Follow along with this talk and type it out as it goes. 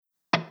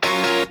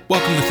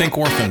Welcome to Think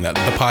Orphan, the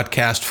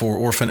podcast for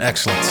orphan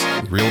excellence.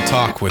 Real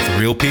talk with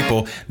real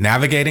people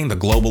navigating the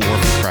global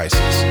orphan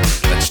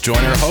crisis. Let's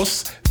join our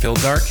hosts, Phil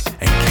Dark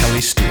and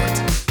Kelly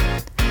Stewart.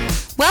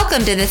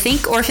 Welcome to the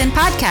Think Orphan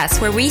podcast,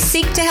 where we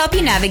seek to help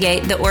you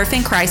navigate the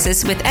orphan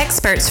crisis with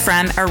experts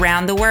from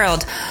around the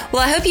world.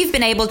 Well, I hope you've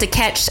been able to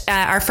catch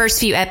our first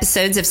few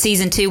episodes of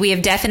season 2. We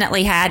have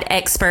definitely had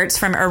experts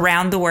from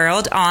around the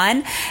world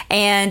on,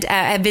 and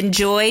I've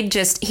enjoyed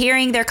just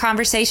hearing their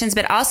conversations,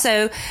 but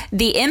also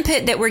the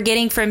input that we're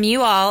getting from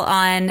you all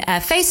on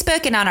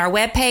Facebook and on our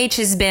webpage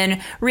has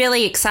been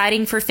really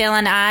exciting for Phil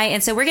and I.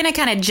 And so we're going to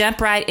kind of jump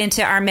right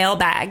into our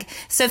mailbag.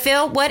 So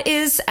Phil, what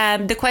is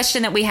the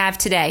question that we have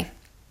today?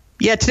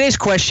 Yeah, today's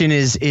question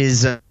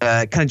is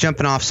kind of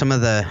jumping off some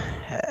of the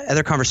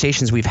other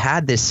conversations we've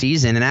had this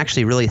season and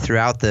actually really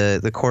throughout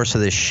the course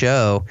of this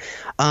show.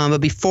 But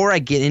before I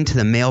get into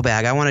the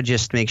mailbag, I want to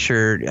just make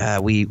sure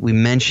we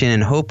mention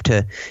and hope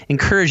to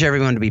encourage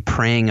everyone to be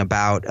praying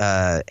about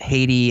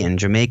Haiti and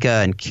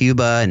Jamaica and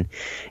Cuba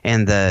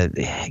and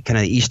the kind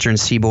of eastern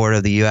seaboard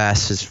of the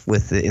U.S.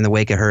 in the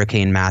wake of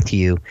Hurricane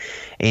Matthew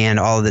and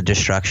all of the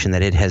destruction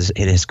that it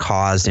has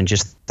caused, and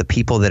just the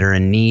people that are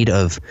in need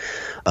of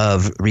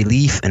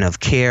relief and of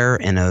care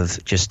and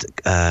of just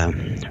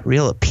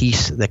real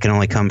peace that can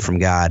only come from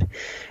God.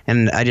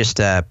 And I just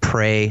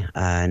pray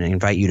and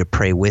invite you to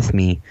pray with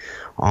me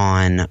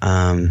on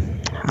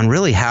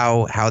really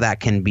how that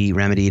can be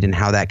remedied and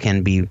how that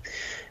can be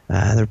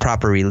the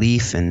proper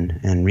relief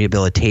and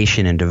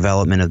rehabilitation and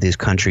development of these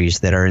countries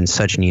that are in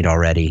such need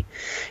already.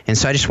 And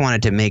so I just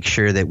wanted to make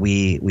sure that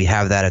we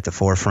have that at the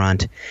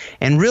forefront.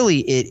 And really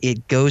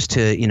it goes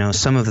to,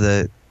 some of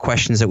the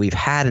questions that we've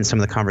had and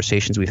some of the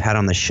conversations we've had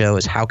on the show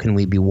is how can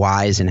we be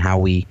wise in how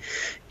we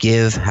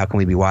give? How can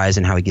we be wise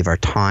in how we give our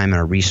time and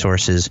our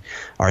resources,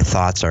 our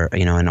thoughts,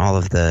 and all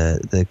of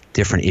the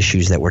different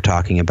issues that we're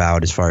talking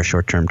about as far as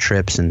short-term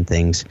trips and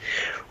things.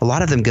 A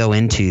lot of them go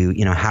into,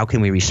 how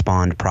can we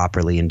respond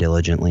properly and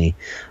diligently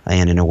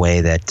and in a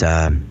way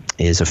that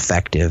is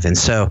effective. And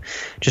so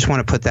just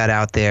want to put that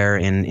out there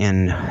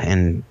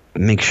and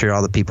make sure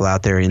all the people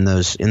out there in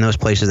those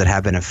places that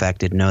have been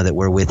affected know that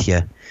we're with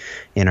you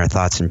in our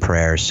thoughts and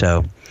prayers.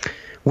 So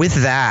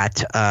with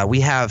that, we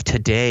have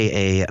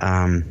today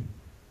a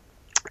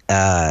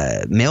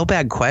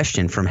mailbag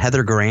question from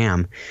Heather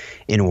Graham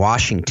in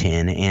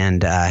Washington.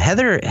 And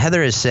Heather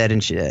has said,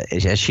 and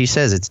as she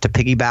says, it's to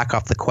piggyback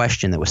off the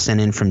question that was sent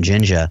in from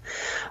Jinja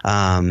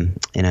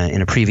in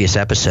a previous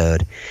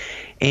episode.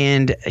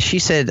 And she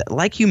said,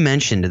 like you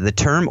mentioned, the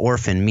term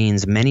orphan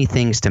means many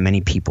things to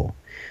many people.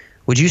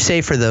 Would you say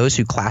for those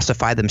who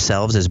classify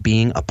themselves as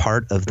being a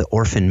part of the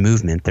orphan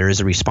movement, there is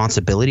a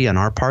responsibility on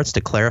our parts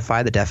to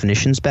clarify the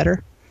definitions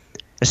better,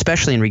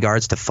 especially in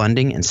regards to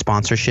funding and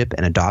sponsorship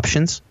and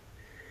adoptions?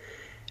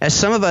 As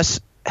some of us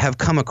have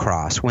come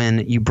across,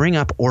 when you bring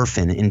up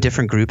orphan in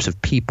different groups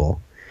of people,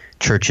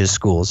 churches,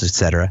 schools,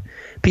 etc.,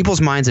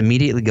 people's minds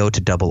immediately go to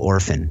double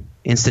orphan,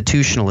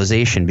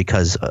 institutionalization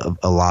because of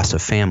a loss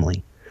of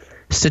family.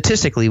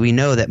 Statistically, we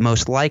know that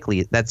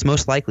that's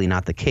most likely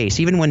not the case,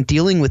 even when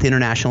dealing with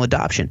international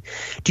adoption.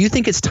 Do you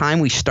think it's time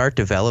we start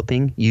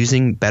developing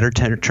using better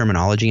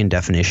terminology and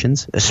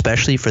definitions,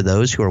 especially for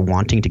those who are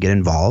wanting to get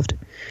involved,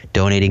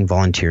 donating,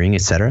 volunteering,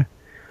 etc.?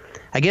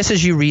 I guess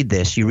as you read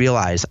this, you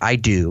realize I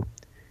do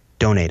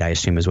donate, I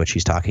assume is what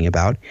she's talking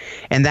about,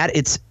 and that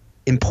it's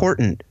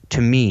important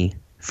to me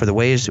for the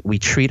ways we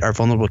treat our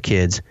vulnerable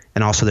kids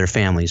and also their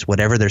families,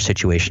 whatever their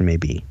situation may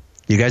be.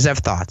 You guys have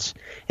thoughts,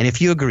 and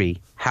if you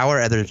agree, how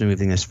are others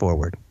moving this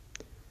forward?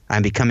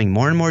 I'm becoming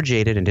more and more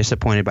jaded and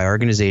disappointed by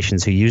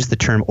organizations who use the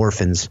term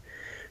orphans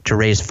to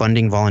raise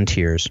funding and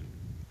volunteers,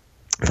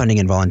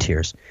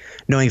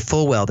 knowing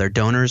full well their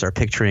donors are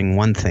picturing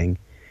one thing,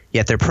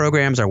 yet their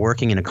programs are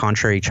working in a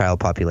contrary child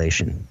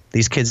population.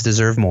 These kids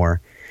deserve more,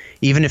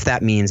 even if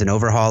that means an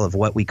overhaul of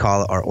what we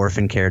call our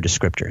orphan care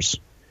descriptors.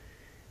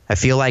 I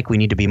feel like we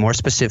need to be more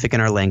specific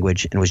in our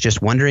language and was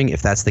just wondering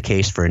if that's the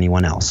case for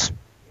anyone else.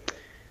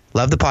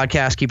 Love the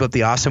podcast. Keep up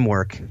the awesome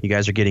work. You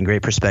guys are getting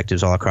great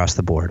perspectives all across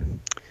the board.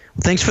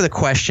 Well, thanks for the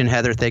question,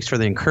 Heather. Thanks for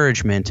the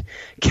encouragement.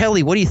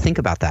 Kelly, what do you think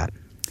about that?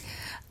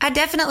 I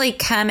definitely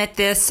come at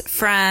this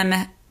from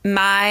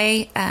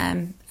my,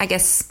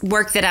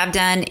 work that I've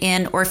done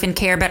in orphan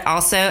care, but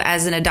also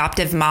as an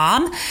adoptive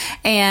mom.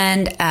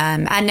 And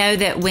I know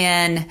that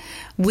when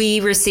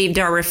we received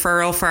our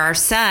referral for our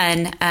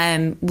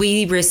son,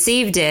 we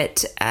received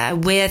it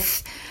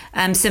with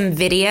some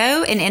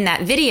video, and in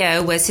that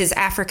video was his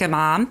Africa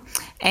mom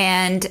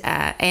and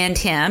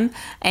him,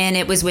 and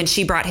it was when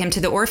she brought him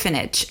to the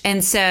orphanage.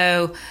 And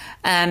so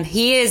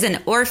he is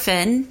an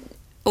orphan,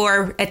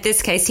 or at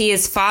this case, he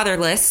is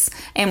fatherless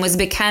and was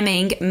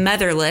becoming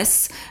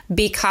motherless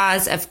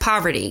because of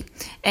poverty.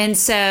 And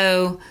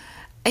so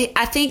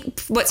I think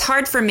what's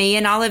hard for me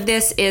in all of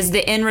this is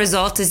the end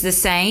result is the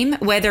same,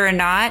 whether or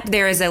not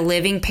there is a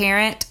living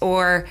parent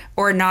or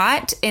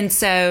not. And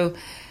so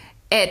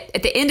at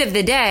the end of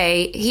the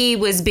day, he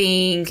was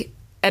being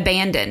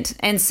abandoned.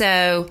 And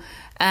so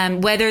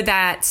whether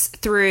that's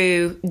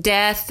through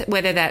death,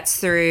 whether that's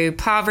through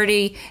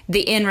poverty,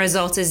 the end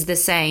result is the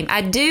same.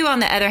 I do, on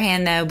the other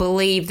hand, though,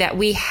 believe that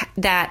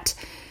that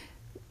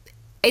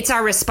it's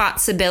our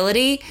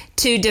responsibility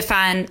to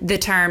define the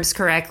terms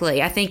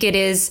correctly. I think it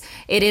is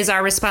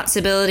our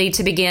responsibility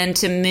to begin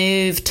to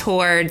move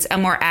towards a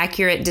more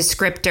accurate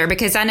descriptor,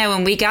 because I know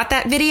when we got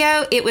that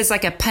video, it was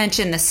like a punch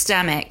in the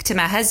stomach to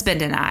my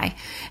husband and I.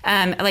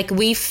 Like,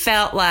 we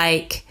felt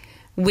like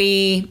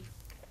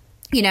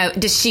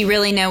does she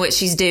really know what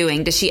she's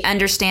doing? Does she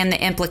understand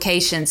the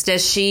implications?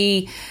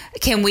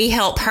 Can we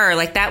help her?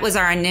 Like, that was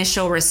our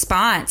initial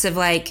response of,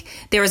 like,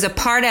 there was a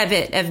part of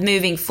it of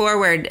moving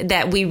forward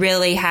that we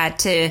really had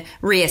to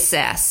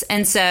reassess.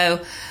 And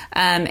so,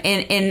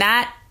 in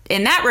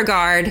that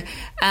regard,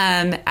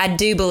 I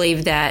do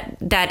believe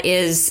that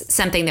is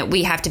something that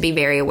we have to be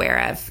very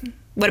aware of.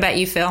 What about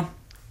you, Phil?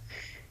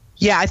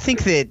 Yeah, I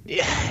think that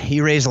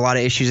you raised a lot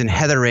of issues, and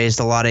Heather raised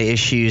a lot of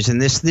issues,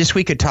 and this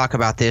we could talk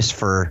about this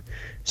for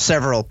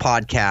several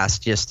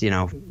podcasts. Just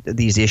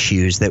these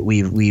issues that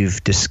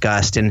we've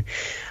discussed, and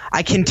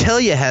I can tell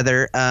you,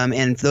 Heather,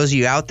 and those of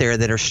you out there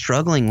that are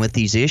struggling with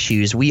these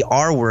issues, we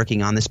are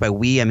working on this. By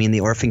we, I mean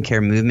the orphan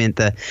care movement,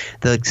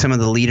 some of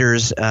the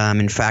leaders.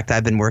 In fact,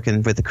 I've been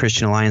working with the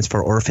Christian Alliance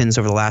for Orphans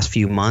over the last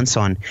few months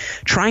on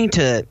trying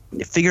to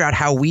figure out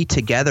how we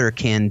together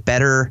can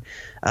better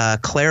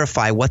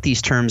clarify what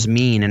these terms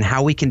mean and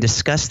how we can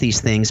discuss these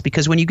things.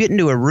 Because when you get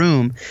into a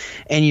room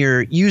and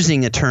you're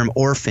using a term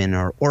orphan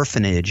or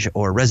orphanage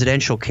or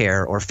residential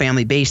care or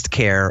family-based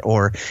care,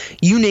 or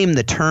you name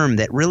the term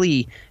that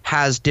really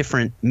has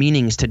different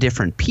meanings to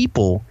different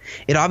people,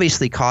 it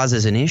obviously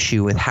causes an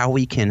issue with how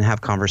we can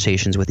have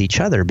conversations with each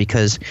other.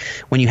 Because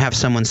when you have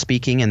someone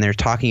speaking and they're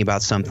talking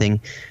about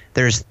something,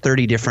 there's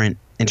 30 different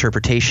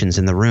interpretations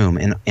in the room,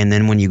 and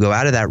then when you go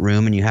out of that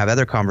room and you have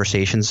other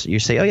conversations, you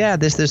say, oh yeah,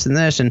 this and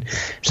this, and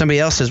somebody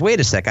else says, wait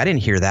a sec, I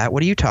didn't hear that,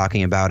 what are you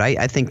talking about?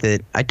 I think that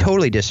I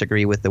totally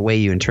disagree with the way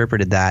you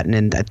interpreted that,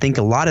 and I think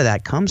a lot of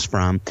that comes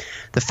from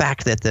the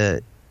fact that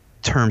the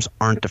terms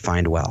aren't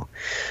defined well.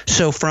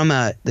 So from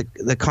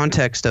the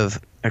context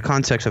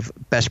of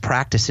best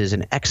practices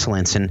and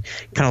excellence and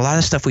kind of a lot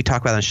of stuff we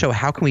talk about on the show,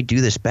 how can we do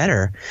this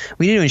better?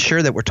 We need to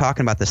ensure that we're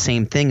talking about the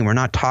same thing and we're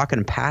not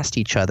talking past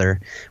each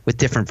other with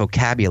different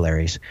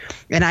vocabularies.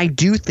 And I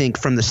do think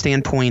from the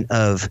standpoint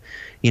of,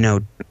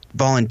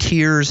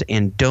 volunteers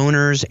and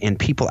donors and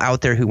people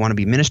out there who want to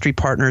be ministry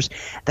partners,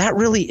 that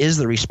really is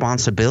the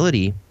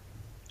responsibility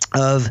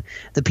of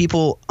the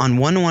people on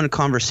one-on-one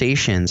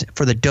conversations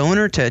for the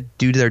donor to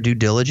do their due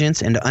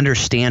diligence and to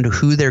understand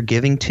who they're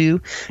giving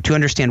to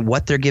understand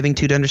what they're giving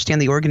to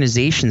understand the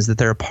organizations that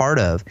they're a part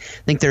of.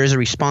 I think there is a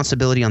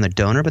responsibility on the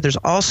donor, but there's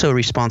also a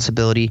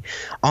responsibility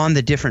on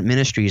the different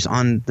ministries,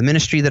 on the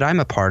ministry that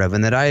I'm a part of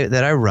and that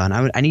I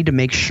run. I need to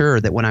make sure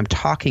that when I'm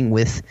talking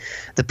with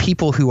the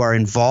people who are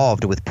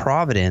involved with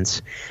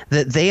Providence,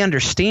 that they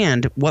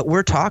understand what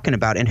we're talking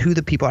about and who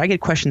the people. I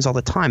get questions all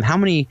the time. How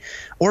many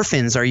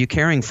orphans are you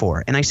caring for?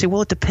 And I say,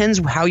 well, it depends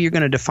how you're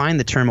going to define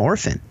the term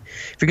orphan.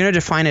 If you're going to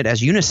define it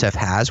as UNICEF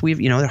has,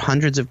 there are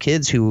hundreds of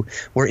kids who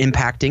we're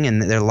impacting in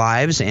their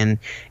lives, and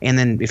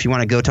then if you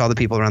want to go to all the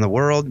people around the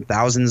world,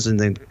 thousands in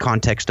the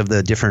context of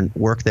the different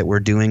work that we're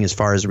doing as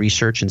far as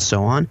research and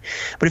so on.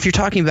 But if you're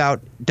talking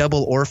about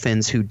double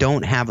orphans who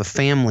don't have a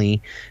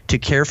family to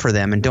care for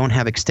them and don't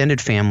have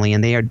extended family,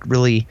 and they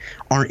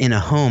aren't in a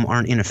home,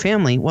 aren't in a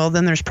family, well,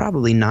 then there's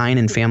probably 9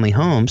 in family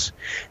homes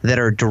that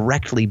are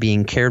directly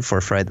being cared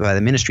for by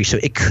the ministry. So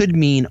it could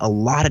mean a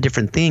lot of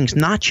different things,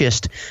 not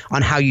just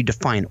on how you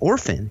define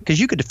orphan, because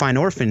you could define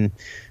orphan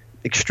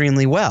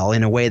extremely well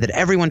in a way that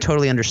everyone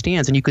totally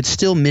understands, and you could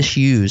still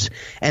misuse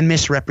and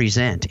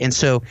misrepresent. And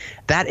so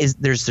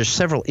there's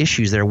several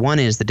issues there. One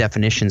is the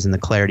definitions and the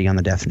clarity on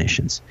the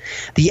definitions.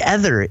 The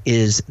other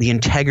is the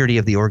integrity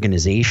of the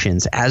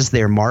organizations as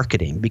they're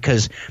marketing,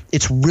 because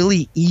it's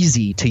really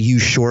easy to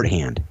use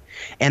shorthand.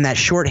 And that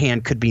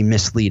shorthand could be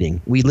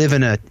misleading. We live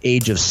in an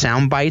age of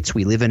sound bites.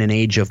 We live in an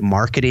age of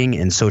marketing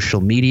and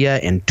social media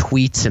and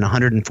tweets and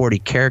 140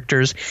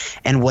 characters.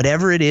 And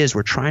whatever it is,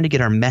 we're trying to get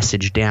our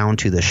message down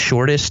to the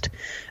shortest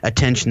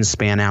attention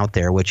span out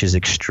there, which is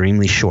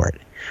extremely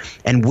short.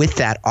 And with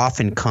that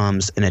often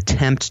comes an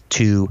attempt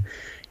to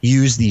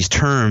use these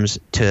terms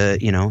to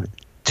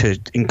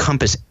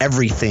encompass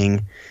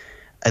everything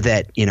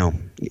that,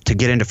 to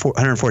get into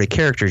 140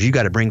 characters, you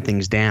got to bring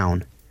things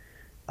down.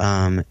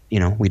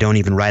 We don't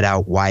even write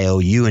out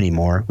YOU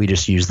anymore. We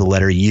just use the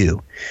letter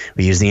U.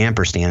 We use the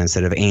ampersand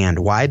instead of and.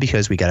 Why?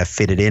 Because we got to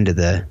fit it into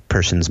the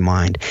person's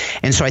mind.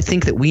 And so I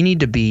think that we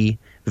need to be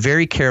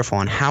very careful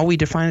on how we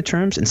define the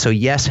terms. And so,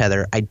 yes,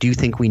 Heather, I do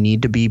think we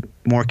need to be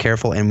more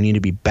careful and we need to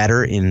be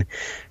better in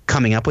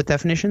coming up with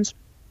definitions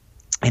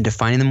and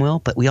defining them well,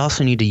 but we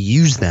also need to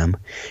use them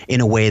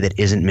in a way that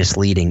isn't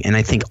misleading. And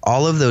I think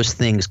all of those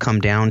things come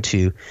down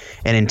to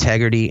an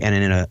integrity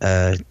and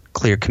a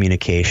clear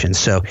communication.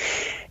 So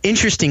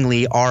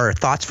interestingly, our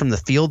thoughts from the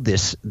field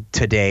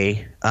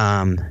today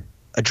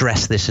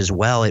address this as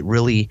well. It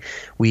really,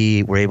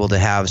 we were able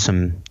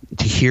to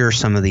hear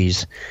some of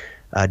these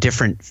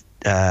different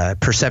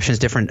perceptions,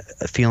 different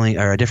feeling,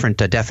 or different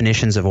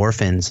definitions of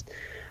orphans.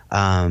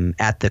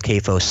 At the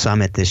CAFO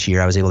Summit this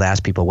year, I was able to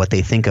ask people what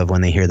they think of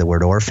when they hear the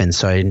word orphan.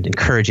 So I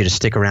encourage you to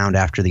stick around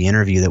after the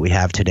interview that we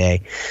have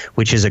today,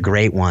 which is a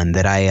great one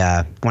that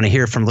I want to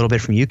hear from a little bit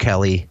from you,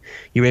 Kelly.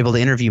 You were able to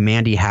interview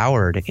Mandy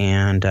Howard,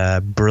 and a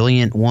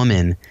brilliant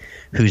woman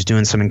who's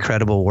doing some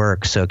incredible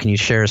work. So can you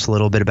share us a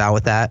little bit about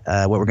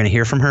what we're going to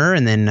hear from her,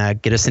 and then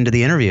get us into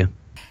the interview?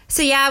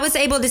 So I was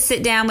able to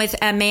sit down with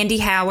Mandy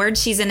Howard.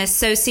 She's an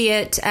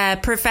associate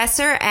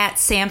professor at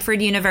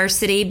Samford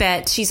University,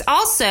 but she's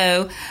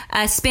also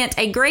spent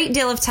a great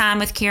deal of time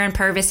with Karen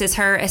Purvis as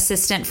her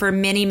assistant for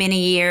many,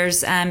 many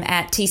years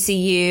at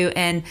TCU.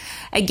 And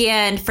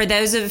again, for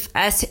those of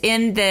us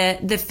in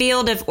the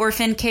field of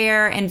orphan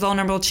care and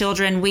vulnerable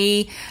children,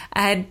 we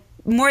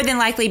more than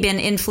likely been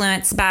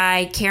influenced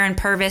by Karen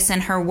Purvis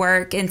and her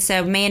work. And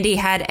so Mandy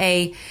had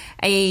a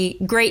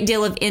great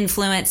deal of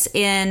influence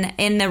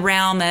in the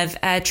realm of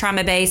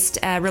trauma-based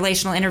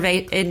relational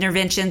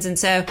interventions. And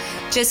so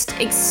just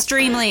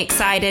extremely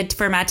excited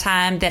for my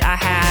time that I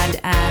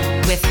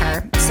had with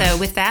her. So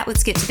with that,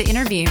 let's get to the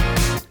interview.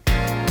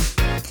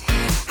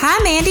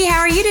 Hi, Mandy. How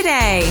are you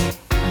today?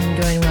 I'm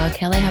doing well,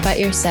 Kelly. How about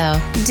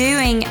yourself?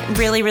 Doing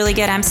really, really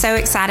good. I'm so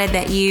excited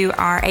that you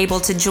are able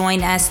to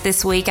join us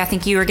this week. I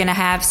think you are going to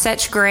have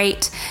such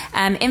great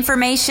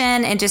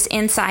information and just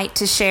insight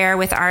to share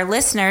with our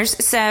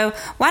listeners. So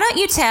why don't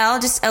you tell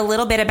just a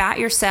little bit about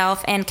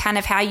yourself and kind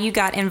of how you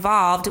got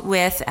involved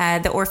with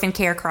the orphan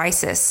care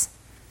crisis?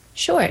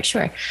 Sure.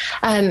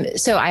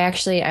 So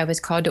I was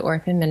called to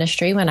orphan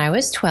ministry when I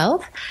was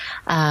 12.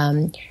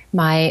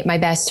 My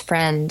best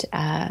friend,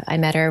 I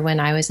met her when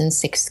I was in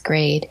 6th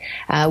grade.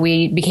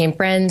 We became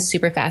friends,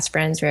 super fast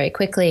friends very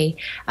quickly.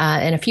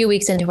 And a few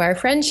weeks into our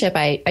friendship,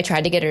 I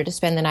tried to get her to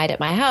spend the night at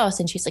my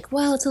house. And she's like,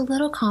 well, it's a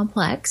little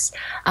complex.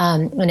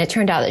 And it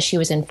turned out that she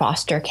was in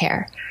foster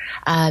care.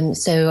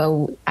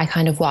 So I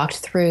kind of walked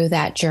through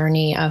that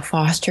journey of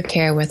foster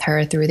care with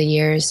her through the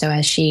years. So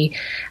as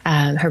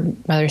her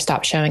mother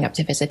stopped showing up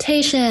to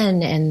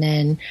visitation, and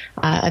then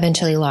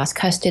eventually lost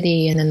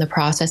custody, and then the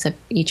process of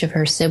each of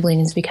her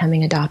siblings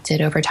becoming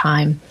adopted over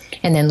time.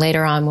 And then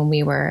later on, when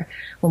we were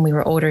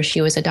older,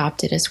 she was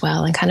adopted as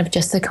well, and kind of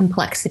just the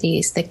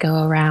complexities that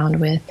go around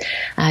with,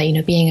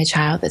 being a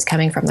child that's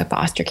coming from the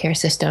foster care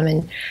system.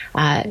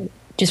 And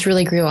just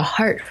really grew a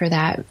heart for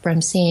that from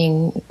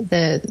seeing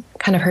the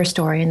kind of her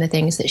story and the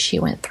things that she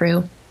went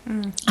through.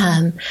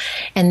 And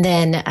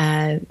then,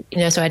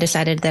 so I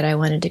decided that I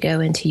wanted to go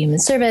into human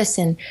service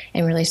and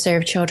really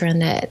serve children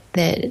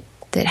that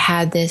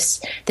had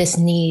this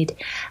need.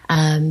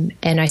 And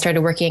I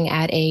started working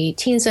at a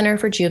teen center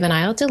for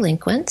juvenile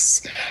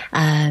delinquents.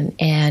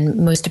 And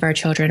most of our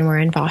children were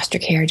in foster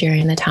care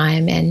during the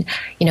time. And,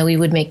 we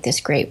would make this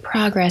great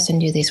progress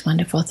and do these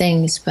wonderful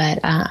things. But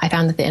I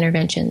found that the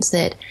interventions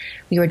that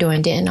we were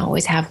doing didn't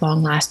always have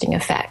long-lasting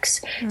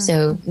effects.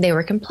 So they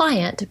were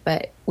compliant,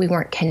 but we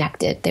weren't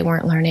connected. They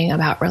weren't learning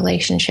about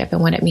relationship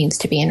and what it means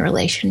to be in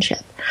relationship.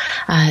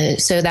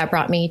 So that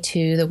brought me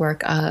to the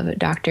work of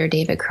Dr.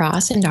 David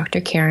Cross and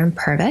Dr. Karen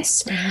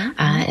Purvis.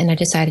 And I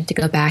decided to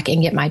go back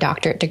and get my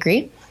doctorate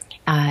degree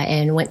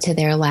and went to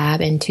their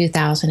lab in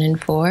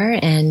 2004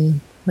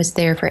 and was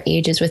there for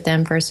ages with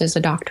them, first as a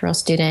doctoral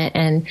student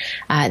and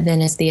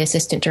then as the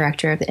assistant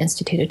director of the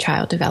Institute of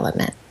Child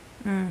Development.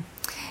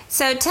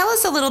 So tell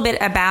us a little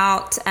bit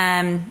about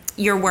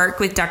your work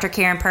with Dr.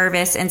 Karen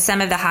Purvis and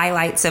some of the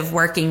highlights of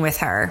working with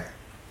her.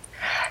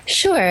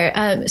 Sure.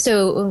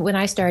 So when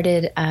I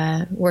started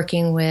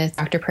working with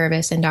Dr.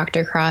 Purvis and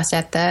Dr. Cross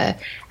at the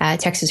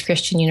Texas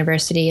Christian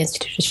University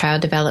Institute of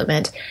Child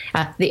Development,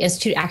 the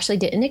institute actually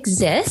didn't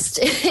exist.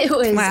 It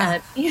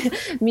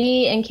was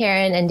me and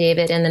Karen and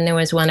David, and then there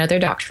was one other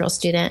doctoral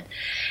student.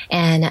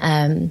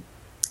 And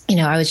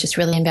I was just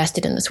really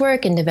invested in this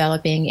work and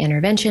developing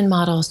intervention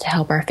models to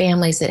help our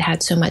families that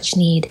had so much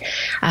need.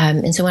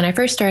 And so when I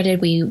first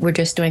started, we were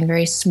just doing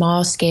very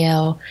small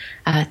scale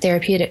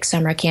therapeutic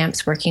summer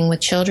camps working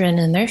with children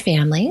and their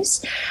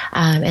families.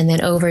 And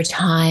then over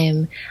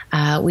time,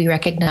 we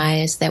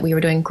recognized that we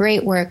were doing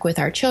great work with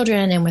our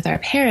children and with our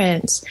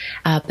parents,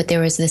 but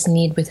there was this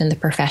need within the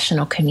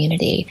professional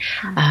community.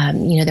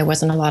 There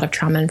wasn't a lot of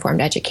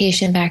trauma-informed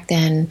education back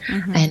then,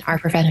 and our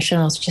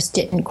professionals just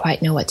didn't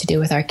quite know what to do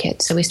with our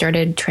kids. So we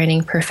started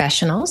training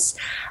professionals,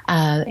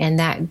 and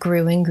that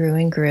grew and grew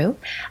and grew.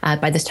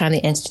 By this time, the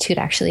Institute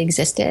actually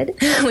existed,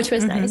 which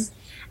was nice.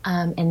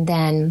 And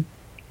then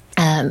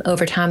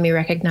over time, we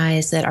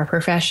recognized that our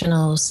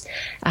professionals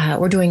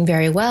were doing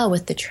very well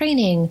with the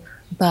training,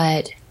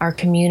 but our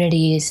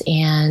communities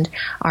and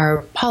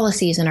our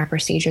policies and our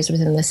procedures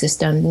within the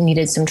system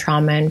needed some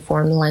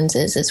trauma-informed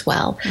lenses as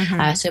well.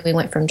 So we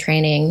went from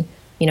training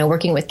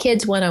working with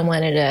kids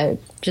one-on-one at a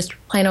just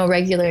plain old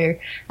regular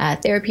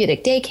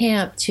therapeutic day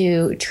camp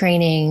to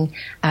training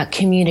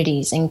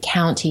communities and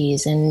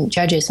counties and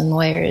judges and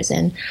lawyers,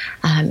 and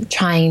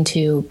trying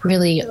to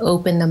really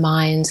open the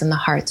minds and the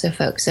hearts of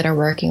folks that are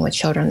working with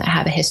children that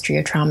have a history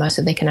of trauma,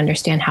 so they can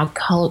understand how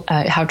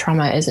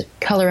trauma is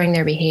coloring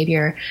their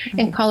behavior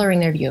and coloring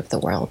their view of the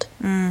world.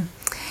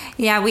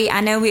 Yeah,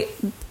 I know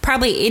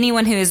probably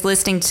anyone who is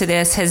listening to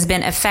this has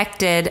been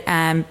affected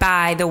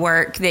by the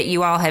work that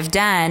you all have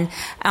done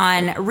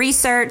on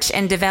research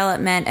and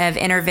development of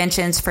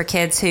interventions for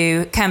kids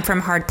who come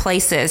from hard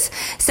places.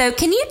 So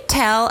can you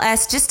tell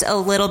us just a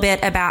little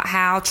bit about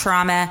how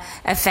trauma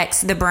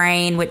affects the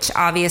brain, which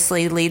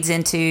obviously leads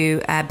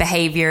into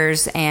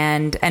behaviors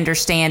and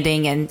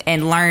understanding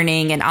and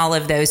learning and all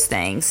of those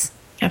things?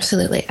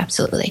 Absolutely.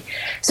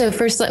 So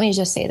first, let me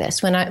just say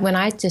this. When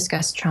I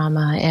discuss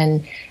trauma,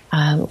 and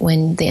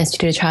when the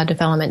Institute of Child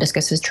Development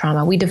discusses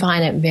trauma, we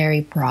define it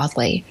very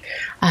broadly.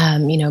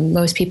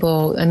 Most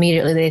people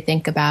immediately they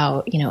think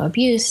about,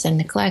 abuse and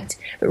neglect,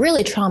 but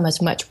really trauma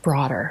is much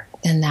broader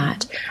than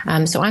that.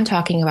 So I'm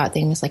talking about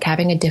things like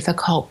having a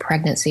difficult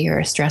pregnancy or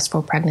a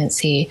stressful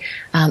pregnancy,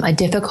 a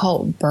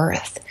difficult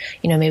birth,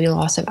 maybe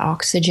loss of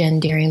oxygen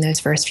during those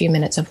first few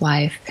minutes of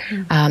life,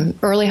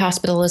 early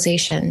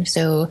hospitalization.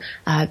 So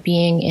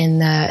being in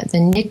the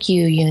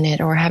NICU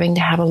unit or having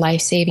to have a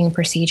life-saving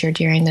procedure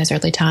during those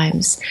early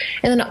times.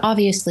 And then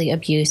obviously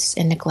abuse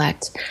and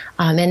neglect,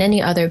 and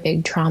any other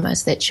big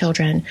traumas that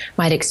children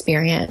might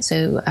experience.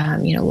 So,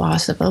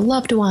 loss of a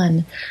loved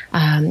one,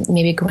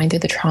 maybe going through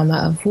the trauma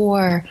of war,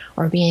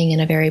 or being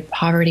in a very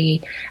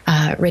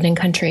poverty-ridden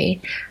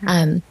country.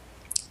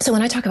 So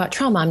when I talk about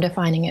trauma, I'm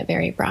defining it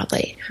very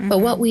broadly. But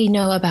what we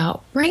know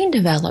about brain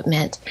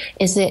development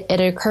is that it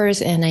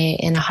occurs in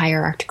a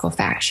hierarchical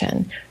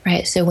fashion,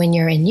 right? So when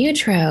you're in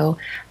utero,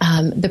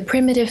 the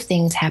primitive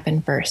things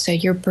happen first. So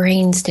your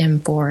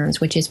brainstem forms,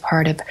 which is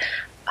part of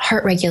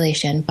heart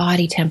regulation,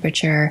 body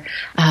temperature,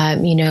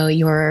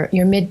 your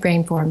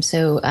midbrain forms,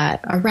 so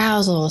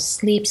arousal,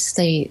 sleep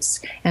states,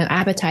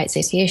 appetite,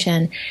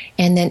 satiation.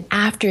 And then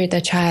after the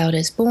child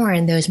is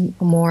born, those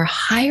more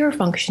higher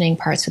functioning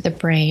parts of the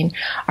brain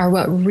are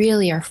what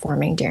really are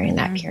forming during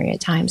that period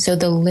of time. So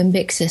the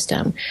limbic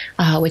system,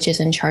 which is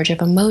in charge of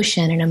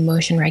emotion and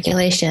emotion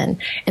regulation.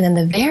 And then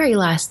the very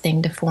last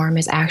thing to form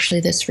is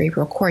actually the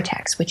cerebral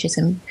cortex, which is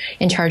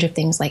in charge of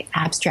things like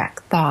abstract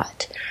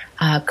thought,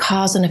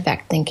 cause and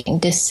effect thinking,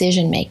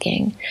 decision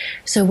making.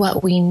 So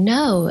what we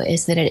know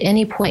is that at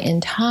any point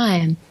in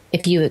time,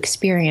 if you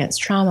experience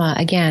trauma,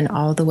 again,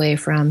 all the way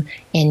from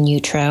in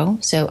utero,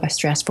 so a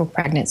stressful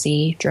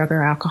pregnancy, drug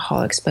or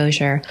alcohol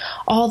exposure,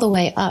 all the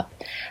way up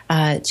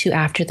to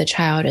after the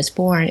child is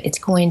born, it's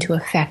going to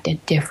affect a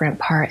different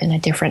part in a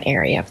different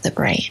area of the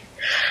brain,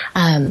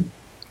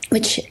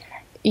 which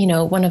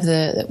one of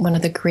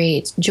the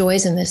great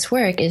joys in this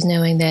work is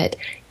knowing that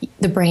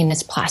the brain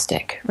is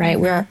plastic, right?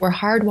 We're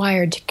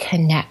hardwired to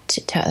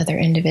connect to other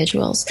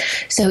individuals.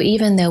 So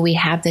even though we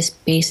have this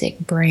basic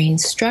brain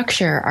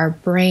structure, our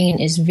brain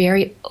is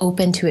very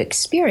open to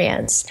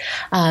experience,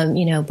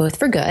 both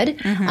for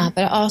good,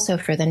 but also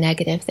for the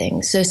negative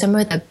things. So some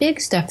of the big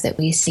stuff that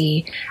we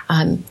see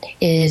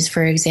is,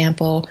 for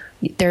example,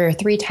 there are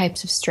 3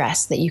 types of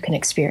stress that you can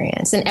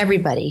experience, and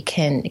everybody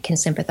can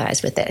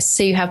sympathize with this.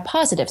 So you have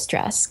positive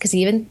stress, because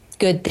even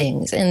good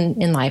things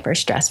in life are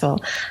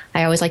stressful.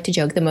 I always like to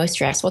joke the most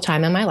stressful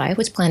time in my life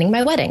was planning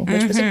my wedding,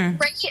 which was a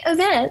great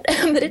event,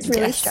 but it's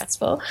really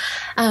stressful.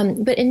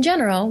 But in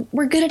general,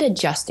 we're good at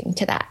adjusting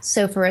to that.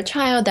 So for a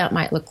child, that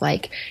might look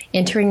like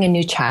entering a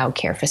new child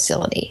care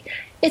facility.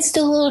 It's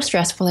still a little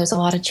stressful. There's a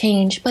lot of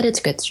change, but it's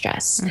good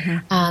stress.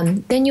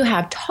 Then you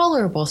have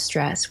tolerable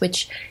stress,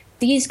 which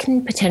these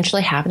can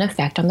potentially have an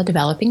effect on the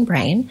developing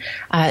brain.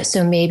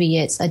 So maybe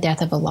it's a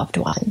death of a loved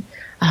one.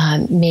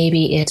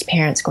 Maybe it's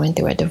parents going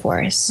through a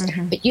divorce.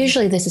 But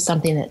usually this is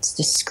something that's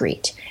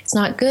discrete. It's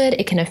not good.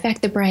 It can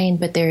affect the brain,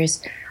 but there's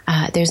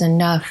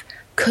enough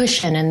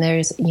cushion and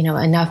there's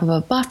enough of a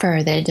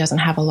buffer that it doesn't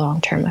have a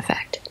long-term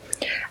effect.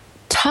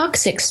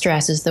 Toxic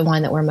stress is the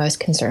one that we're most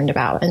concerned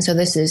about. And so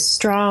this is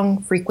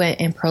strong,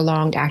 frequent, and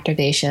prolonged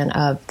activation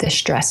of the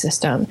stress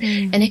system.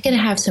 And it can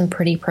have some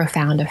pretty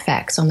profound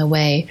effects on the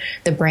way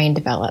the brain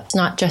develops,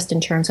 not just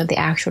in terms of the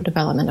actual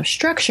development of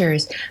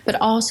structures, but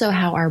also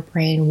how our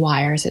brain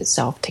wires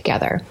itself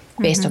together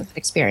based on that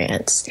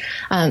experience.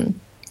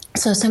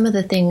 So some of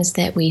the things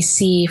that we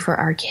see for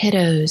our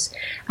kiddos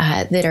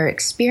that are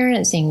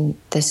experiencing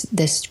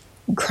this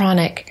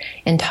chronic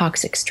and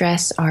toxic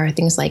stress are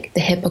things like the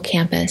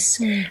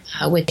hippocampus,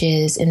 which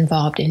is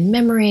involved in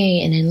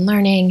memory and in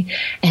learning.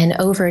 And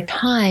over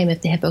time,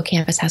 if the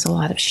hippocampus has a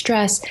lot of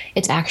stress,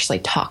 it's actually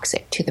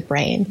toxic to the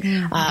brain,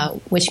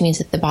 which means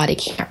that the body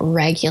can't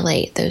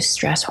regulate those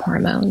stress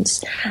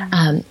hormones.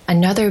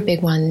 Another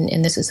big one,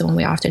 and this is the one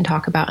we often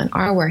talk about in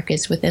our work,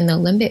 is within the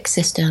limbic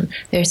system,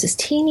 there's this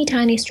teeny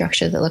tiny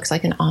structure that looks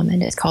like an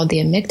almond. It's called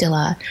the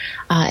amygdala,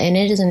 and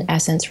it is in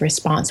essence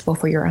responsible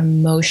for your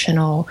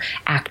emotional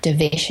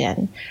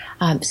activation.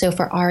 So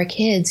for our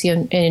kids,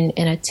 in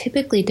a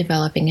typically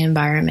developing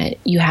environment,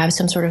 you have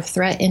some sort of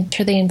threat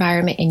enter the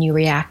environment and you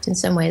react in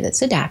some way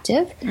that's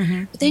adaptive,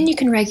 but then you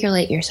can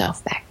regulate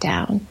yourself back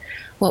down.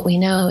 What we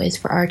know is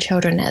for our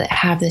children that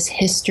have this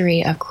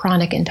history of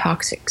chronic and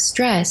toxic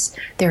stress,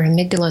 their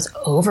amygdala is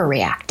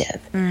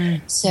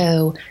overreactive.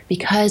 So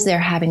because they're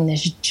having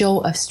this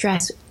jolt of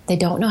stress, they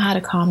don't know how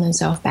to calm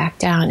themselves back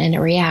down, and it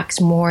reacts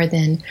more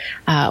than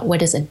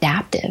what is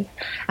adaptive.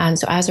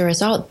 So as a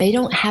result, they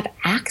don't have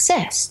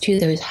access to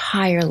those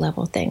higher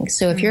level things.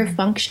 So if you're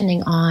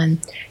functioning on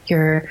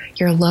your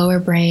lower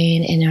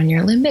brain and on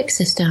your limbic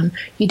system,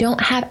 you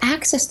don't have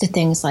access to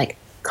things like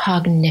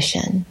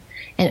cognition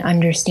and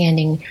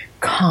understanding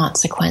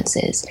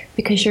consequences,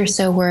 because you're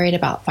so worried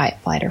about fight,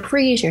 flight, or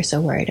freeze. You're so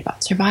worried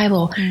about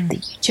survival that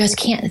you just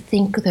can't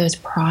think those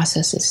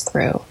processes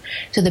through.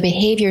 So the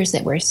behaviors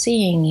that we're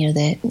seeing,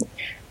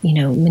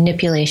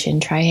 manipulation,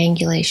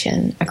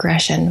 triangulation,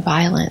 aggression,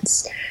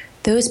 violence,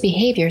 those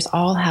behaviors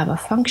all have a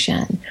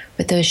function,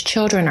 but those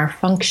children are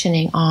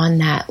functioning on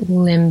that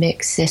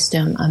limbic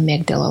system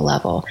amygdala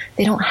level.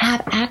 They don't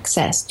have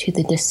access to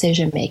the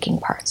decision-making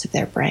parts of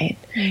their brain.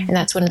 And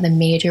that's one of the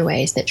major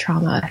ways that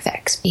trauma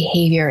affects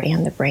behavior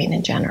and the brain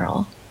in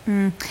general.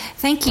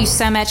 Thank you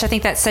so much. I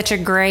think that's such a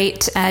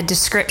great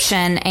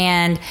description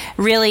and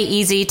really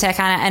easy to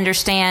kind of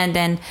understand.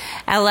 And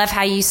I love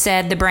how you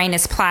said the brain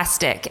is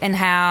plastic, and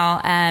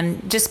how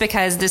just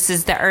because this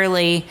is the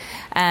early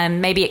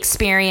maybe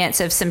experience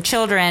of some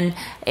children,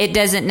 it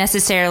doesn't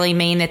necessarily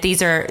mean that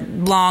these are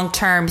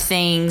long-term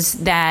things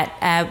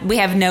that we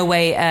have no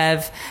way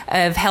of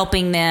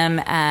helping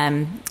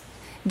them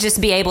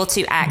just be able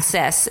to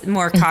access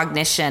more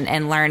cognition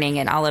and learning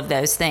and all of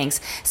those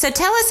things. So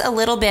tell us a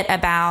little bit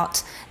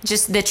about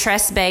just the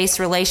trust-based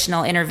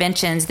relational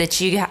interventions that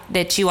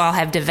you all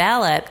have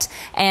developed,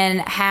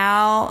 and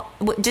how,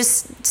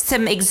 just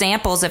some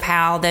examples of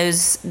how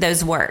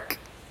those work.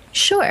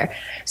 Sure.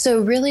 So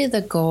really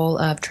the goal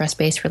of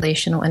trust-based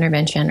relational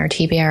intervention, or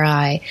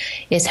TBRI,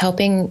 is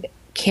helping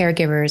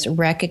caregivers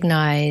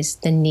recognize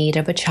the need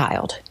of a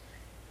child.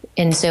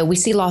 And so we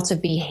see lots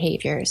of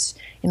behaviors.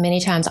 And many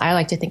times I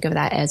like to think of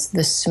that as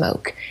the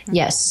smoke.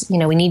 Yes,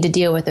 we need to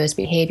deal with those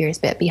behaviors,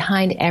 but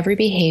behind every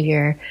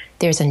behavior,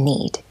 there's a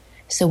need.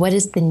 So what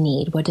is the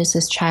need? What does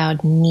this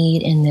child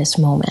need in this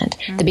moment?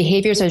 The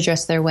behaviors are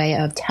just their way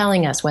of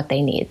telling us what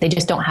they need. They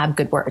just don't have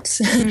good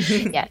words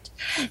yet.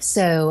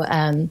 So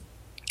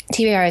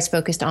TBRI is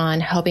focused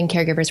on helping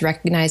caregivers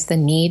recognize the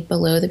need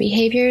below the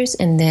behaviors,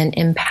 and then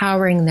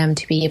empowering them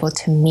to be able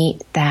to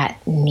meet that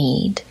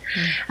need.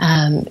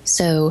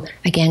 So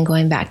again,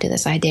 going back to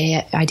this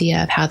idea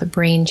of how the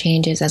brain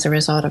changes as a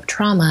result of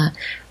trauma,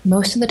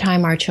 most of the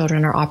time our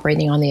children are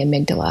operating on the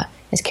amygdala,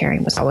 as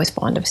Karen was always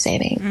fond of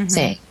saying.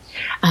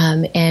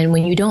 And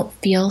when you don't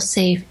feel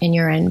safe in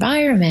your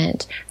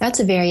environment, that's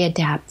a very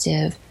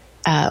adaptive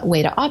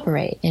way to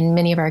operate. And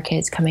many of our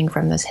kids coming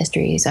from those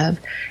histories of,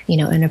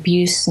 an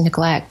abuse,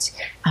 neglect,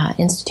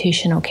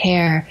 institutional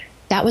care,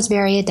 that was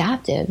very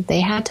adaptive. They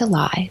had to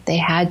lie. They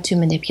had to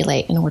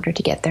manipulate in order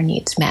to get their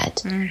needs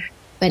met.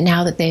 But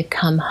now that they've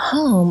come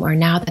home, or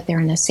now that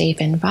they're in a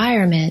safe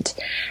environment,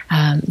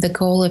 the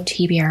goal of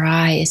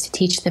TBRI is to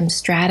teach them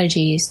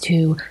strategies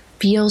to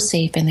feel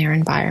safe in their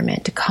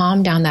environment, to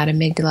calm down that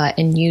amygdala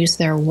and use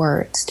their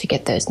words to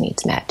get those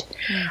needs met.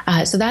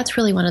 So that's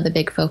really one of the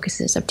big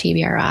focuses of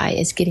TBRI,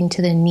 is getting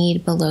to the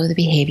need below the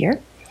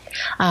behavior.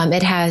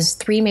 It has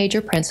three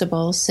major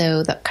principles.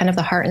 So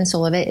the heart and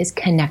soul of it is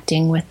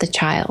connecting with the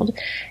child.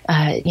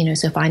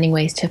 So finding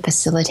ways to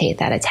facilitate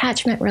that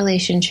attachment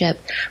relationship,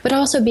 but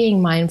also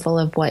being mindful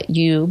of what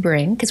you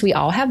bring, because we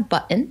all have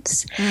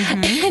buttons.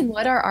 And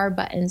what are our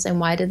buttons, and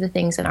why do the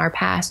things in our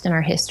past and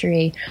our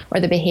history, or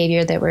the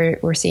behavior that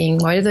we're seeing,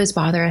 why do those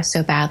bother us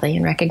so badly,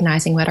 and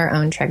recognizing what our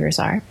own triggers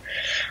are.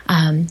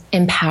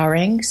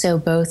 Empowering, so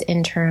both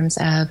in terms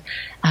of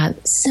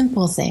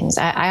simple things.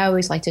 I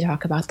always like to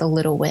talk about the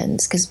little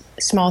wins, because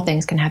small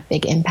things can have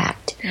big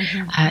impact.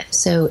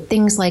 So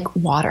things like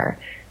water.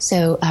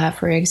 So,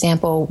 for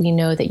example, we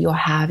know that you'll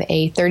have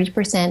a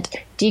 30%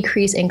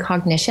 decrease in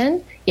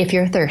cognition if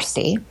you're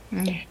thirsty,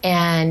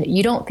 and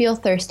you don't feel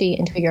thirsty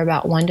until you're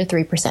about 1 to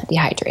 3%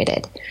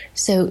 dehydrated.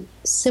 So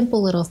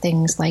simple little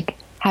things like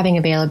having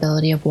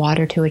availability of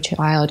water to a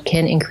child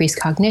can increase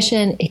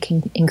cognition. It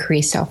can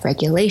increase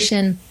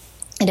self-regulation.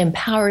 It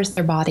empowers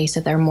their body so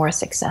they're more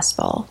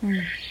successful.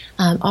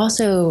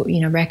 Also,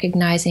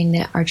 recognizing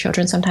that our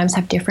children sometimes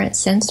have different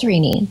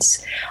sensory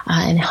needs,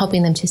 and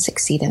helping them to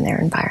succeed in their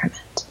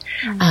environment.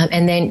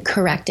 And then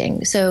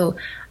correcting. So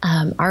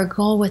our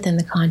goal within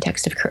the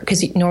context of,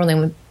 because normally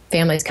when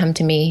families come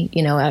to me,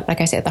 like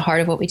I said, at the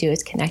heart of what we do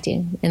is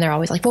connecting, and they're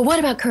always like, well, what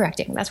about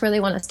correcting? That's where they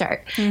want to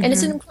start. And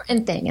it's an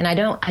important thing, and I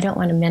don't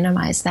want to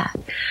minimize that.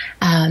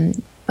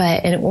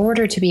 But in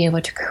order to be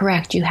able to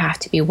correct, you have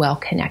to be well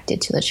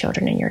connected to the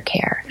children in your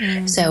care.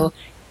 So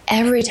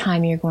every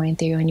time you're going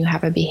through and you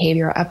have a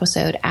behavioral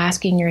episode,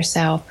 asking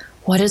yourself,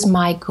 what is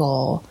my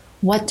goal?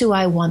 what do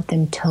I want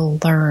them to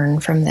learn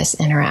from this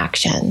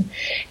interaction?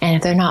 And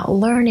if they're not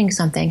learning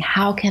something,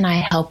 how can I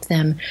help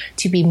them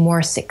to be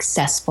more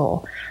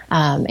successful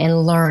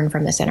and learn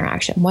from this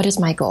interaction? What is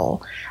my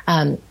goal?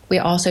 We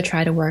also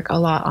try to work a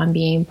lot on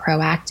being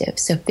proactive.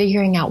 So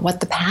figuring out what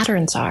the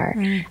patterns are,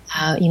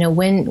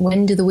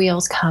 when do the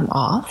wheels come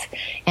off,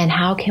 and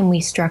how can we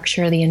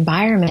structure the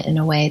environment in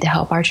a way to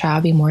help our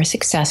child be more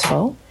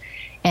successful?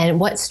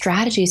 And what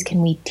strategies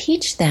can we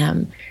teach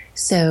them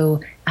so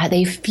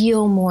they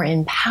feel more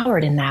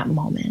empowered in that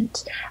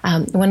moment?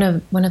 One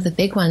of the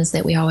big ones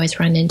that we always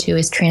run into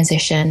is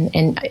transition,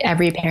 and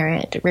every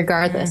parent,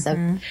 regardless of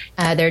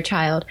their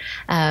child,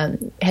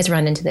 has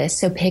run into this.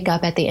 So pick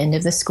up at the end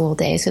of the school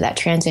day. So that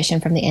transition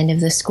from the end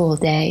of the school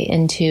day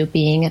into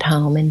being at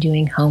home and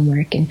doing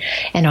homework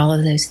and all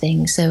of those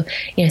things. So,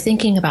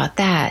 thinking about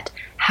that,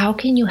 how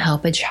can you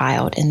help a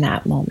child in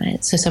that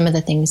moment? So some of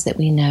the things that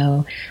we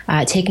know,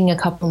 taking a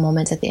couple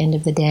moments at the end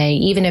of the day,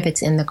 even if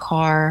it's in the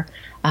car,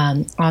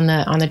 on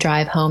the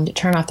drive home, to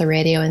turn off the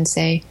radio and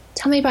say,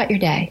 tell me about your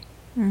day.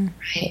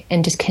 Right?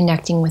 And just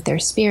connecting with their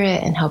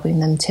spirit and helping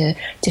them to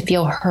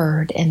feel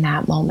heard in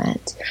that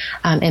moment.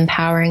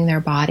 Empowering their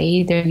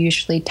body. They're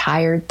usually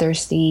tired,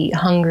 thirsty,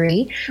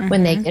 hungry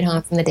when they get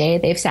home from the day.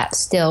 They've sat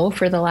still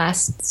for the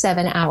last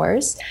 7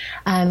 hours.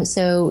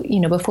 So,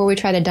 before we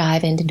try to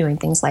dive into doing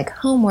things like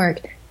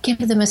homework, give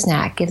them a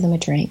snack, give them a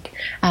drink.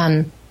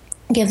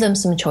 Give them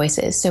some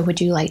choices. So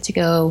would you like to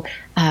go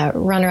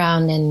run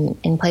around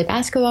and play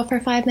basketball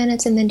for 5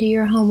 minutes and then do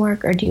your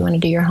homework? Or do you want to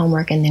do your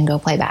homework and then go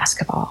play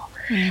basketball?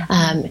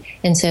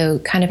 And so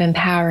kind of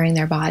empowering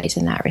their bodies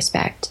in that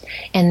respect.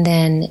 And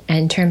then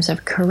in terms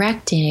of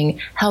correcting,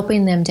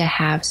 helping them to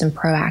have some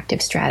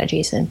proactive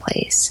strategies in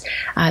place.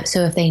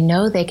 So if they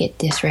know they get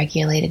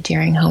dysregulated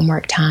during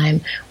homework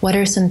time, what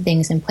are some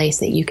things in place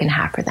that you can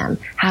have for them?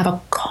 Have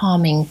a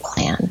calming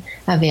plan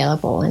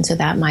available. And so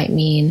that might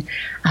mean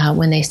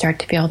when they start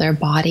to feel their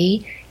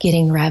body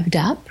getting revved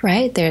up,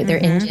 right? Their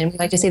engine, we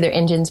like to say their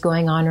engine's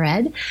going on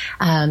red.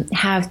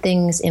 Have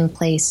things in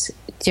place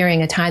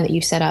during a time that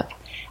you've set up,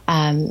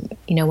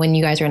 when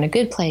you guys are in a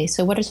good place.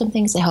 So what are some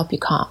things that help you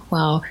calm?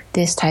 Well,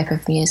 this type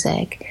of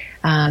music,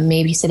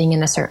 maybe sitting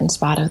in a certain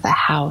spot of the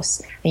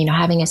house,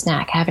 having a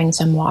snack, having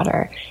some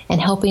water,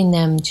 and helping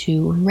them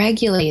to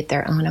regulate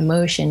their own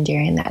emotion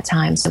during that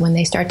time. So when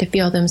they start to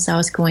feel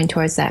themselves going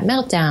towards that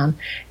meltdown,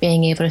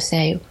 being able to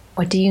say,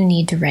 what do you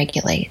need to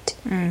regulate?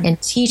 And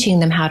teaching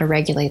them how to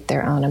regulate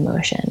their own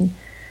emotion.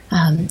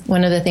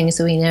 One of the things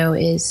that we know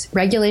is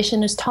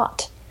regulation is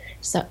taught.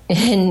 So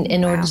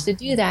in order to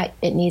do that,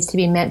 it needs to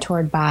be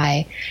mentored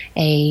by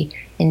a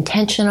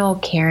intentional,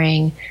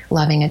 caring,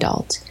 loving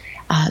adult.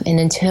 And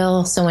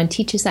until someone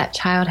teaches that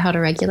child how to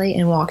regulate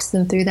and walks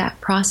them through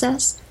that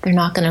process, they're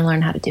not going to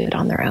learn how to do it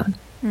on their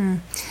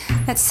own.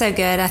 That's so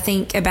good. I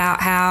think about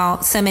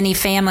how so many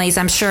families,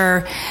 I'm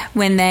sure,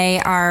 when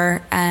they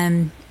are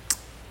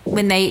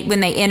when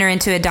they enter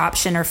into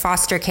adoption or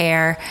foster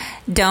care,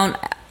 don't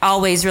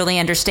always really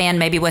understand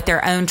maybe what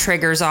their own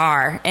triggers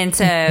are. And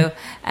so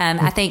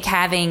I think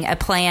having a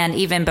plan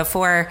even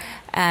before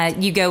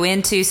you go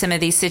into some of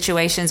these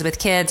situations with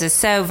kids is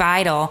so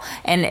vital.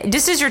 And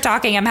just as you're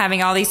talking, I'm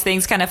having all these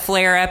things kind of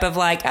flare up of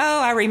like, oh,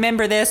 I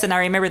remember this and I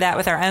remember that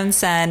with our own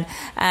son,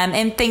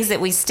 and things that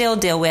we still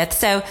deal with.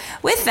 So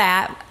with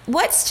that,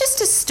 what's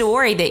just a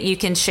story that you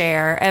can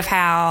share of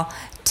how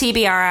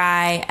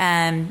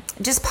TBRI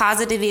just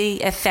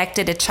positively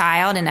affected a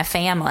child and a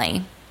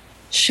family?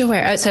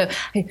 Sure. So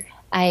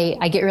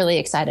I get really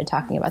excited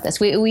talking about this.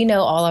 We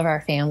know all of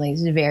our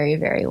families very,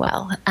 very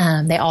well.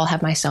 They all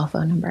have my cell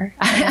phone number.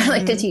 I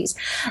like to tease.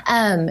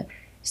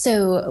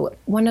 So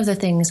one of the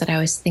things that I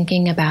was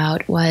thinking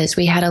about was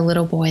we had a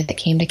little boy that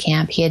came to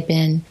camp. He had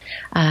been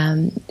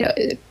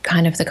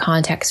kind of the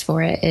context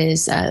for it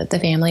is the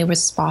family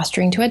was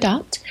fostering to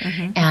adopt,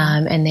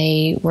 and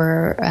they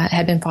were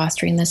had been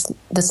fostering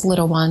this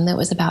little one that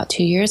was about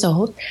 2 years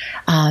old,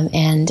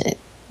 and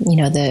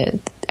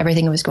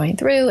everything was going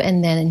through.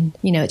 And then,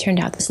 it turned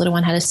out this little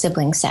one had a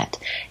sibling set.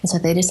 And so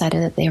they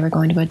decided that they were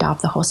going to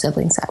adopt the whole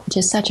sibling set, which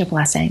is such a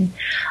blessing.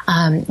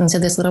 And so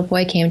this little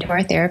boy came to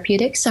our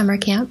therapeutic summer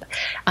camp,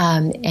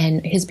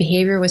 and his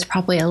behavior was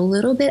probably a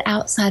little bit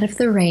outside of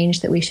the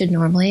range that we should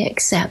normally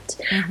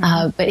accept.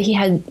 But he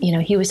had,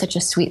 he was such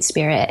a sweet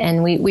spirit,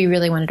 and we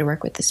really wanted to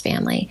work with this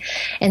family.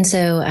 And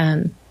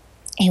so,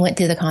 he went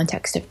through the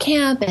context of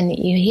camp, and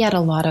he had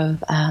a lot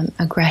of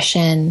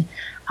aggression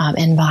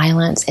and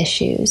violence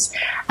issues.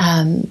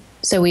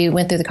 So we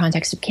went through the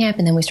context of camp,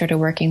 and then we started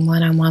working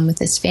one-on-one with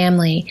this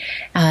family.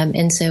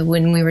 And so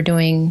when we were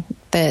doing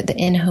the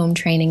in-home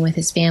training with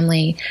his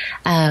family,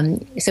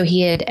 so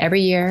he had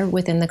every year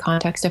within the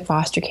context of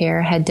foster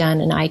care had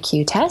done an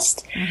IQ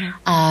test,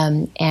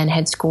 and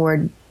had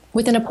scored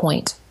within a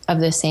point of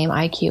the same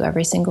IQ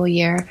every single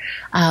year.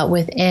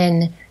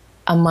 Within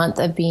a month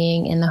of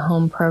being in the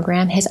home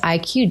program, his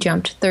IQ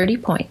jumped 30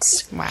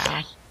 points.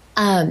 Wow.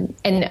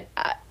 And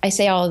I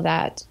say all of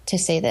that to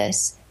say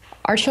this: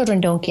 our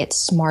children don't get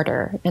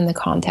smarter in the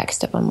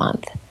context of a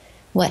month.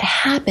 what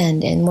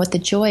happened and what the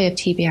joy of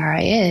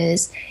TBRI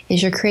is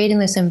you're creating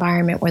this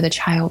environment where the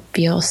child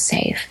feels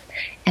safe.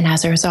 And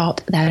as a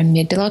result, that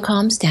amygdala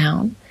calms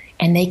down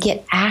and they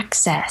get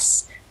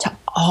access to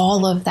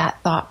all of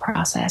that thought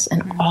process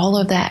and all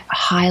of that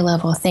high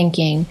level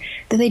thinking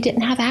that they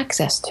didn't have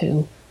access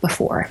to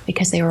before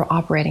because they were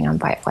operating on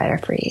fight, flight, or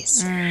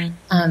freeze.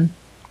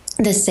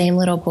 The same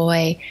little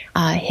boy,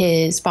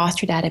 his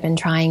foster dad had been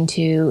trying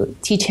to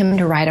teach him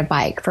to ride a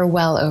bike for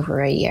well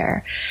over a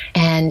year.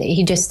 And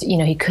he just,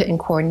 he couldn't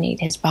coordinate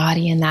his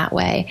body in that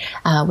way.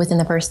 Within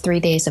the first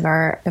 3 days of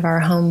our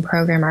home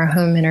program, our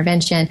home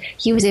intervention,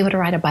 he was able to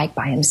ride a bike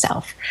by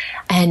himself.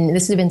 And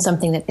this had been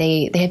something that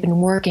they had been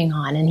working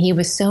on, and he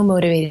was so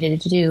motivated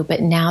to do.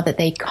 But now that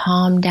they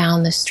calmed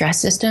down the stress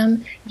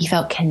system, he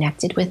felt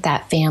connected with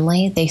that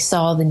family. They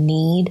saw the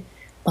need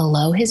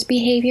below his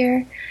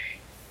behavior.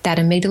 That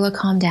amygdala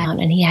calmed down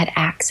and he had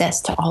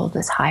access to all of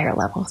this higher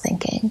level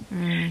thinking.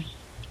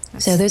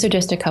 So those are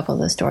just a couple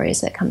of the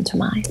stories that come to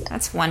mind.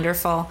 That's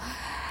wonderful.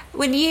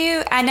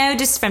 I know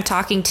just from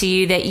talking to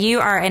you that you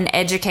are an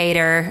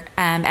educator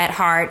at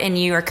heart, and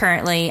you are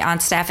currently on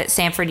staff at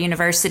Stanford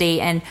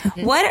University. And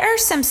what are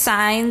some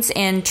signs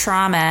in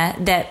trauma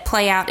that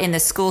play out in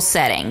the school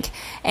setting?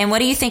 And what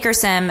do you think are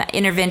some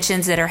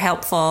interventions that are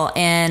helpful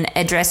in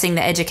addressing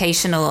the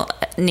educational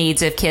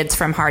needs of kids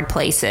from hard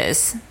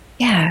places?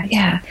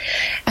 Yeah.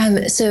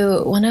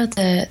 So one of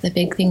the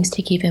big things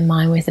to keep in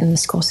mind within the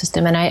school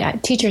system,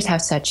 and teachers and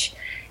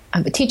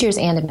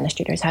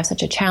administrators have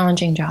such a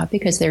challenging job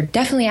because they're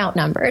definitely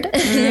outnumbered.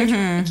 They're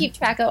trying to keep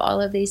track of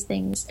all of these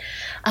things.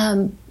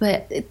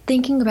 But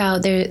thinking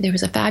about, there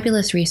was a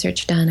fabulous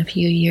research study done a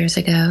few years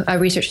ago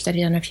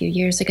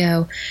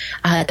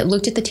that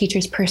looked at the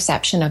teacher's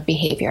perception of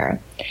behavior.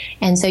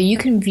 And so you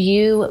can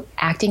view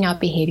acting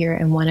out behavior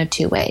in one of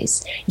two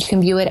ways. You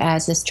can view it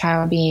as this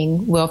child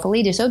being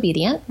willfully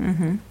disobedient,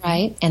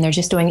 right? And they're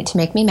just doing it to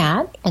make me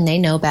mad, and they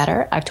know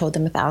better. I've told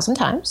them 1,000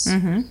 times.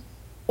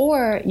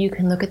 Or you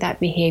can look at that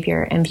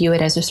behavior and view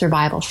it as a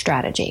survival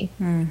strategy.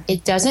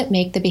 It doesn't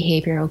make the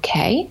behavior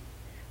okay,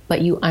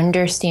 but you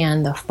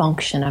understand the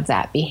function of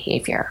that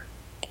behavior.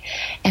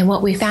 And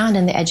what we found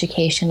in the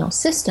educational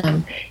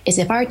system is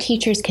if our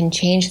teachers can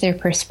change their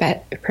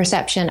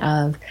perception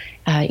of,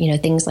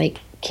 things like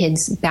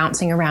kids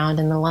bouncing around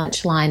in the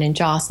lunch line and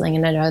jostling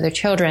and other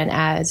children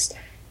as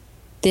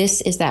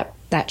this is that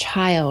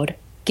child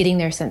getting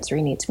their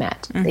sensory needs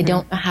met. They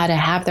don't know how to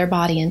have their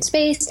body in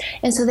space,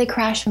 and so they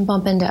crash and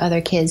bump into other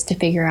kids to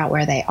figure out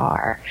where they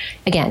are.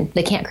 Again,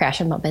 they can't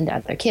crash and bump into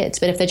other kids,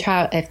 but if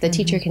the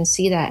teacher can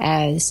see that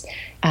as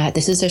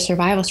this is a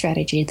survival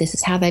strategy, this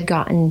is how they've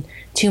gotten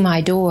to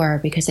my door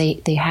because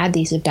they had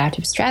these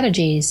adaptive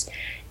strategies,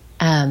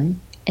 and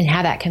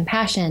have that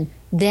compassion,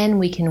 then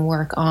we can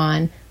work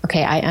on,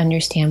 okay, I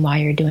understand why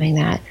you're doing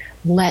that.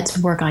 Let's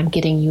work on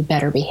getting you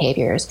better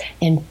behaviors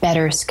and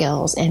better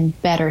skills and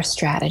better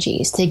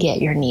strategies to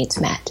get your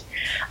needs met.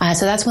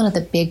 So that's one of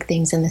the big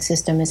things in the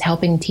system, is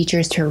helping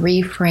teachers to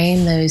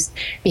reframe those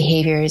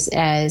behaviors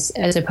as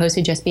opposed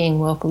to just being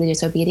willfully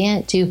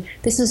disobedient to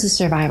this is a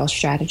survival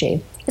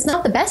strategy. It's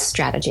not the best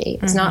strategy.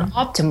 It's not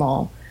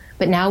optimal.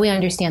 But now we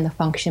understand the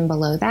function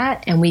below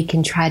that, and we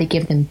can try to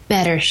give them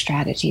better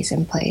strategies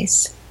in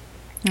place.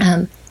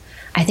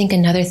 I think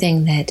another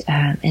thing that,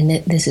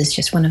 this is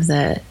just one of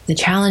the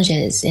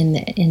challenges in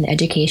the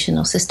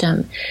educational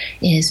system,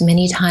 is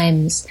many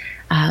times,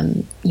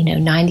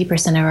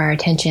 90% of our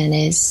attention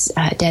is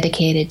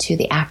dedicated to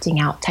the acting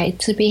out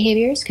types of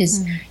behaviors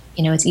because,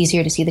 it's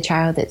easier to see the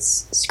child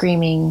that's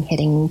screaming,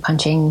 hitting,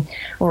 punching,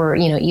 or,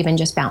 even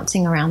just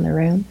bouncing around the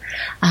room.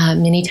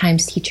 Many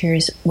times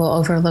teachers will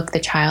overlook the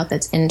child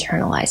that's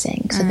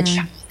internalizing. So the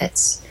child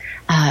that's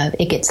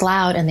it gets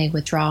loud and they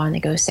withdraw and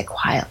they go sit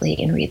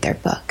quietly and read their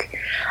book.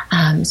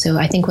 So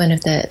I think one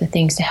of the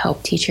things to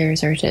help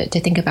teachers, or to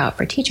think about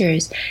for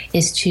teachers,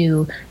 is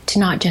to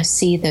not just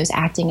see those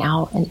acting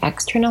out and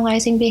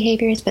externalizing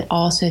behaviors, but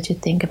also to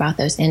think about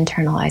those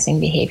internalizing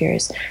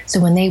behaviors. So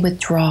when they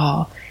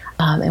withdraw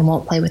and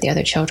won't play with the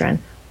other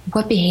children,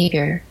 what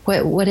behavior,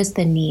 what is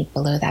the need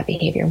below that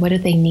behavior? What do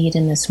they need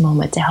in this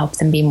moment to help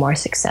them be more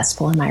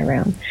successful in my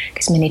room?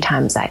 Because many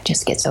times that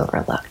just gets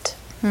overlooked.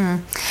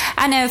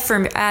 I know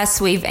for us,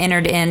 we've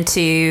entered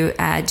into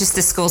just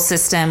the school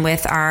system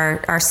with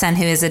our son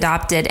who is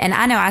adopted. And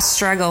I know I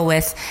struggle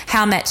with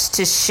how much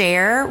to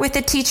share with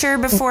the teacher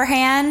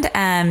beforehand,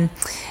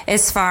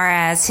 as far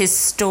as his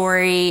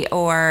story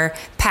or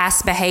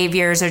past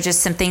behaviors or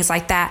just some things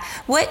like that.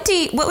 What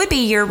would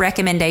be your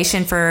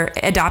recommendation for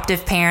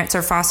adoptive parents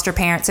or foster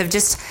parents of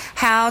just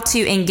how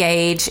to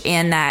engage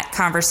in that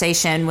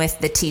conversation with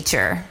the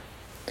teacher?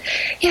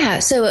 Yeah.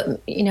 So,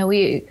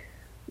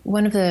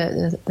 one of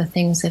the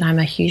things that I'm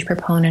a huge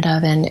proponent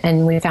of,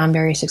 and we found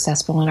very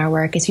successful in our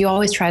work, is you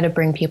always try to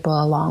bring people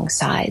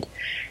alongside.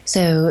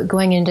 So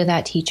going into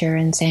that teacher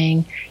and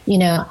saying, you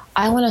know,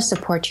 I want to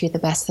support you the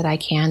best that I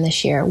can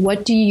this year.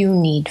 What do you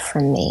need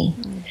from me?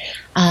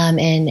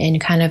 And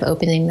kind of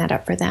opening that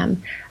up for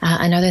them.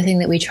 Another thing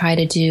that we try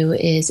to do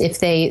is if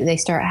they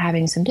start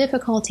having some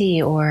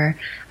difficulty or,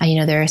 you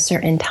know, there are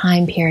certain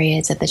time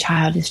periods that the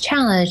child is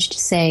challenged, to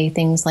say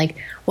things like,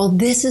 well,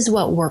 this is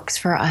what works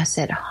for us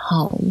at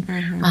home.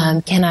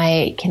 Can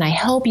I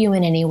help you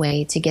in any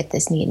way to get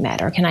this need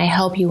met? Or can I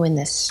help you in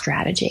this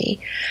strategy?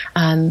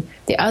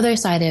 The other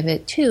side of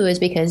it, too, is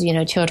because, you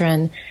know,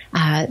 children,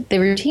 the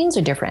routines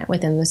are different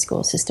within the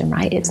school system,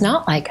 right? It's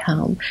not like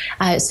home.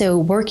 So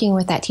working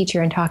with that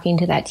teacher and talking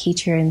to that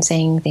teacher and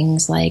saying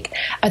things like,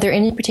 are there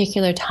any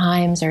particular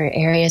times or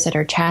areas that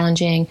are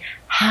challenging?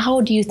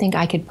 How do you think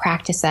I could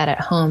practice that at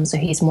home so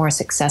he's more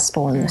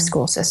successful in the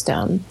school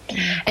system?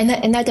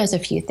 And that does a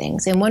few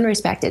things. In one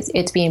respect,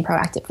 it's being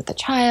proactive with the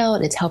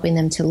child. It's helping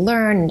them to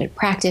learn and to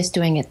practice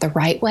doing it the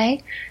right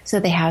way, so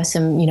they have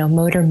some, you know,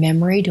 motor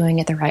memory doing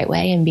it the right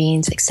way and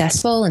being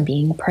successful and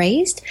being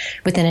praised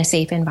within a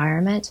safe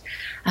environment.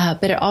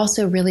 But it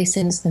also really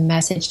sends the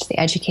message to the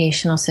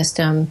educational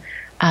system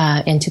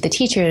and to the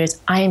teachers,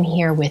 I am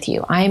here with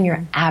you. I am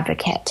your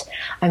advocate.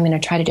 I'm going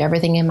to try to do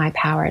everything in my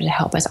power to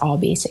help us all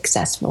be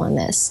successful in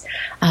this.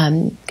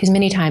 Because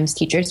many times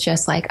teachers,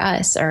 just like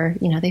us, are,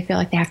 you know, they feel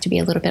like they have to be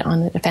a little bit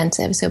on the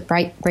defensive. So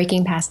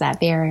breaking past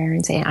that barrier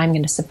and saying, I'm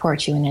going to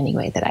support you in any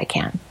way that I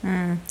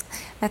can.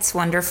 That's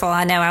wonderful.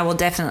 I know I will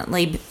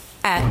definitely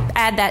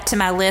add that to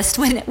my list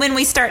when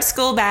we start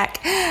school back.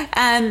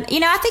 You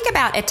know, I think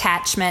about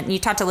attachment, and you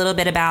talked a little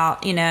bit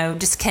about, you know,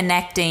 just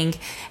connecting,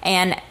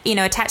 and, you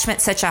know,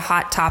 attachment's such a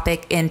hot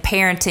topic in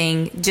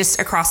parenting just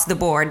across the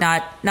board,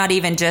 not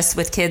even just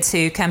with kids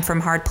who come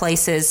from hard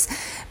places,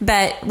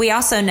 but we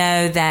also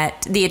know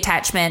that the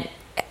attachment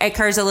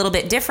occurs a little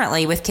bit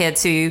differently with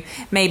kids who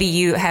maybe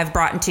you have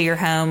brought into your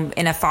home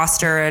in a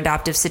foster or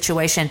adoptive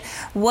situation.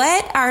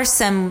 What are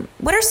some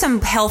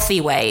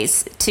healthy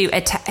ways to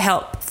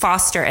help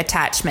foster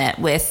attachment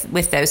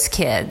with those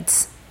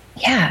kids?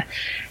 Yeah.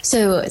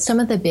 So some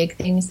of the big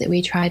things that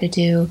we try to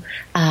do,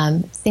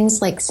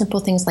 simple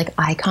things like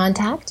eye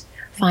contact,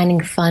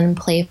 finding fun,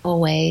 playful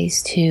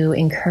ways to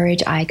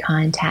encourage eye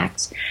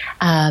contact,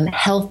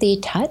 healthy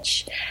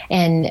touch.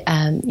 And,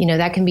 you know,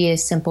 that can be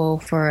as simple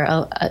for,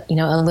 a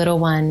little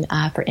one,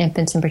 for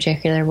infants in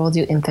particular. We'll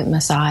do infant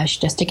massage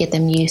just to get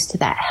them used to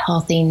that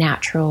healthy,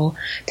 natural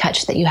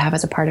touch that you have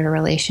as a part of a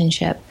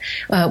relationship.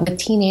 With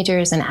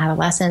teenagers and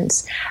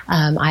adolescents,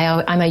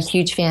 I'm a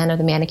huge fan of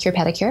the manicure,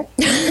 pedicure.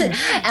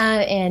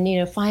 And, you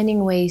know,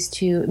 finding ways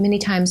to, many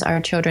times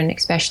our children,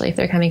 especially if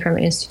they're coming from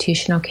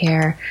institutional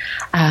care,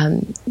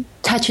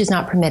 touch is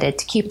not permitted,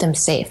 to keep them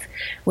safe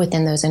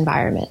within those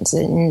environments.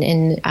 And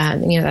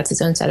you know, that's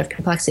its own set of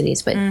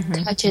complexities, but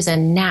touch is a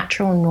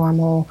natural,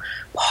 normal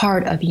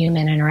part of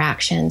human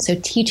interaction. So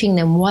teaching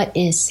them what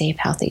is safe,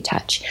 healthy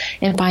touch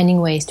and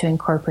finding ways to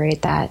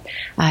incorporate that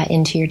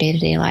into your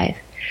day-to-day life.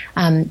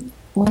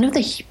 One of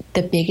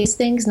the biggest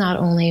things, not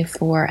only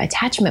for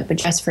attachment, but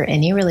just for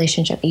any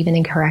relationship, even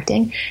in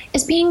correcting,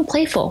 is being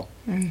playful.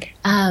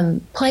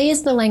 Play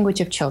is the language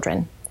of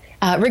children.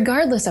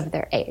 Regardless of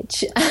their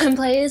age.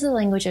 Play is the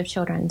language of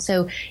children.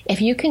 So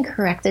if you can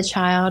correct the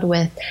child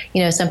with,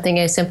 you know, something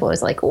as simple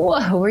as like,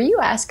 whoa, were you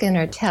asking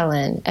or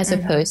telling, as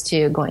opposed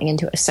to going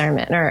into a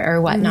sermon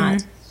or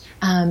whatnot,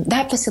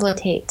 that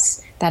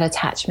facilitates that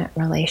attachment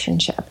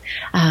relationship.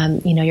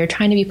 You know, you're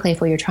trying to be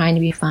playful, you're trying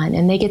to be fun,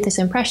 and they get this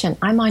impression,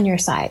 I'm on your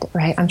side,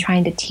 right? I'm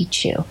trying to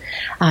teach you.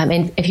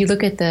 And if you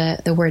look at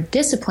the word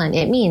discipline,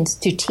 it means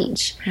to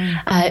teach.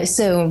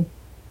 So,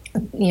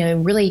 you know,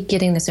 really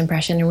getting this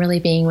impression and really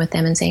being with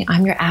them and saying,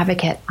 I'm your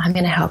advocate. I'm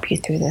going to help you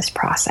through this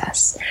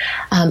process.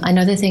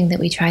 Another thing that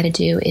we try to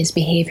do is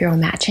behavioral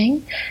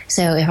matching.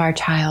 So if our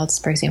child's,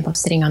 for example,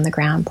 sitting on the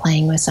ground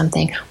playing with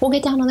something, we'll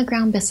get down on the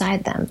ground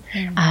beside them,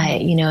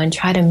 you know, and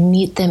try to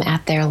meet them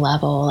at their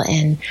level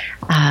and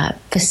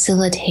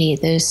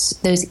facilitate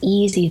those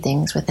easy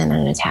things within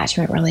an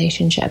attachment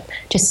relationship.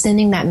 Just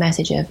sending that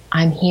message of,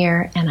 I'm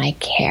here and I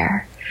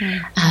care.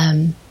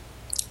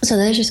 So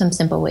those are some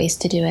simple ways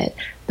to do it.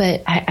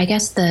 But I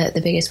guess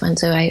the biggest one,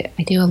 so I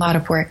do a lot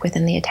of work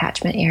within the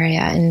attachment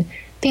area, and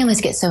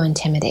families get so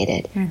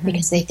intimidated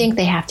because they think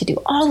they have to do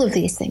all of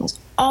these things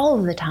all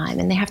of the time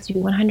and they have to be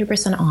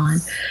 100% on.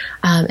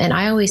 And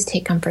I always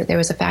take comfort. There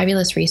was a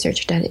fabulous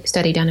research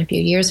study done a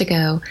few years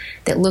ago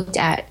that looked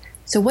at,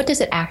 so what does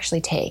it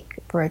actually take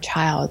for a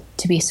child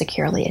to be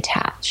securely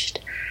attached?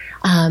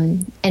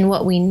 And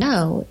what we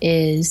know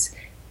is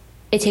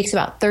it takes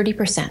about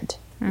 30%.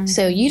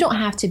 So you don't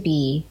have to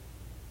be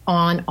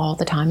on all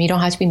the time. You don't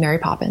have to be Mary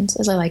Poppins,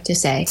 as I like to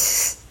say.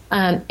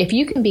 If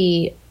you can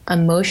be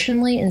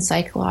emotionally and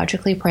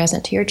psychologically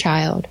present to your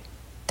child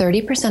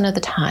 30% of the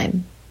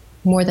time,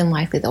 more than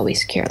likely they'll be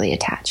securely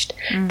attached.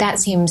 That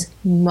seems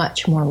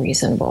much more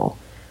reasonable.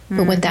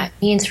 But what that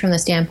means from the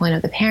standpoint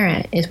of the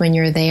parent is when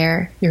you're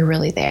there, you're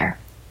really there.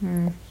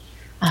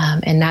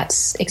 And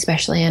that's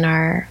especially in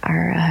our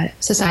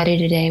society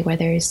today, where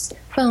there's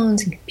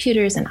phones and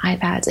computers and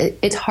iPads.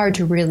 It's hard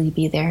to really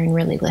be there and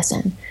really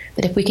listen.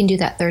 But if we can do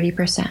that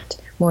 30%,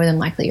 more than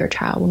likely your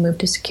child will move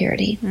to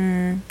security.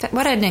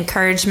 What an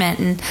encouragement.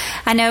 And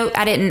I know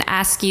I didn't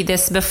ask you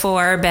this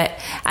before, but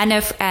I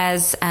know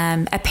as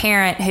a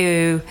parent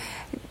who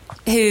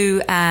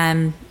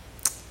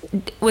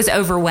was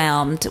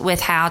overwhelmed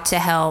with how to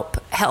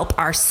help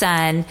our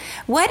son,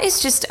 what is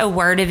just a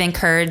word of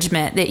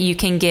encouragement that you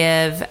can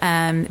give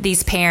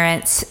these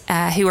parents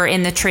who are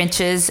in the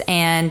trenches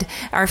and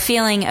are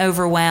feeling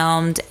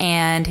overwhelmed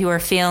and who are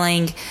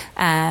feeling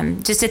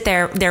just at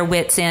their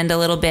wits' end a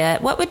little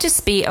bit? What would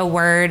just be a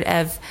word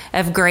of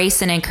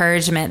grace and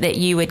encouragement that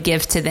you would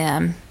give to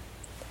them?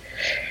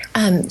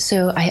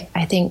 So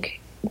I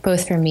think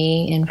both for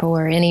me and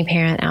for any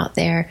parent out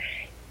there,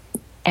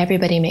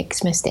 everybody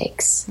makes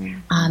mistakes.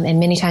 And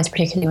many times,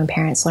 particularly when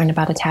parents learn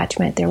about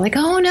attachment, they're like,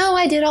 oh no,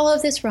 I did all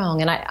of this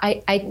wrong. And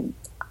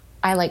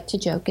I like to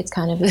joke. It's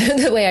kind of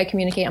the way I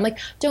communicate. I'm like,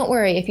 don't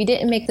worry. If you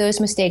didn't make those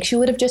mistakes, you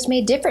would have just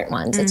made different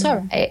ones. It's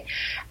all right.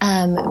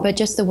 But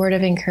just the word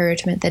of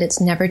encouragement that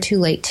it's never too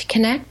late to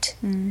connect,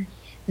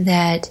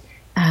 that,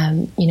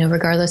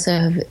 regardless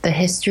of the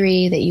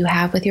history that you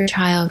have with your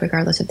child,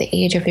 regardless of the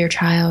age of your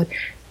child,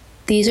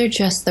 these are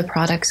just the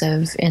products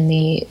of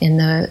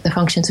the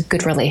functions of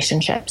good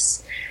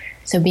relationships.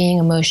 So being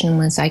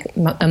emotionally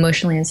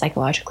and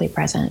psychologically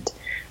present,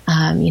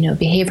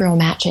 behavioral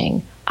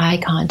matching, eye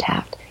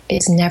contact.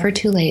 It's never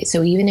too late.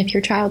 So even if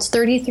your child's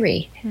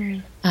 33,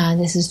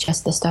 this is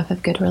just the stuff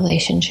of good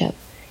relationship,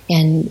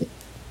 and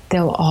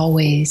they'll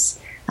always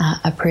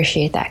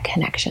appreciate that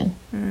connection.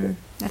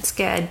 That's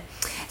good.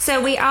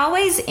 So we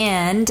always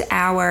end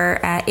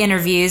our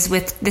interviews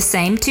with the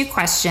same two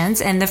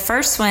questions. And the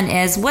first one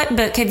is, what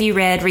book have you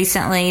read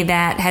recently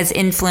that has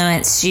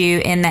influenced you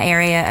in the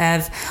area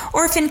of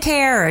orphan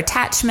care or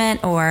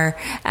attachment or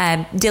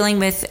dealing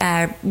with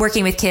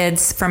working with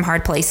kids from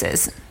hard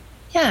places?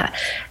 Yeah.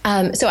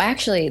 So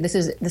actually, this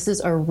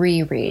is a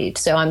reread.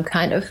 So I'm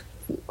kind of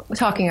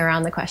talking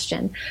around the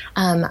question.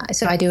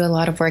 So I do a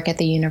lot of work at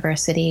the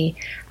university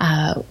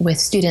with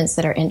students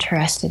that are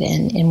interested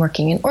in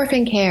working in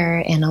orphan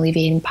care and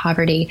alleviating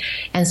poverty.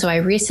 And so I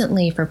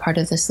recently, for part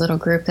of this little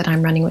group that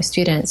I'm running with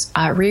students,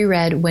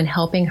 reread When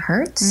Helping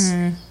Hurts,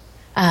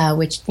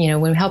 which,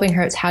 When Helping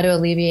Hurts, How to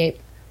Alleviate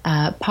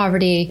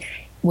Poverty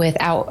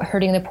Without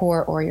Hurting the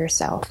Poor or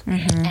Yourself.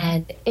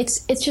 And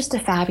it's just a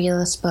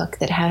fabulous book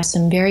that has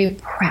some very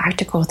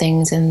practical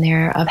things in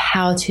there of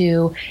how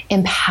to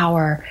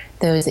empower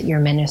those that you're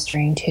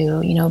ministering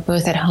to,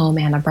 both at home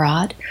and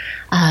abroad.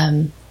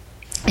 I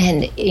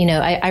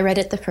read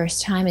it the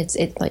first time.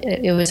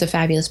 It was a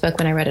fabulous book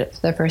when I read it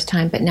for the first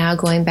time, but now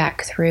going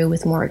back through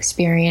with more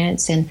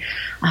experience and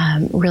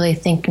really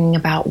thinking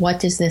about what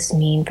does this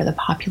mean for the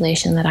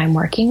population that I'm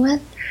working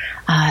with,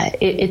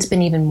 it's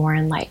been even more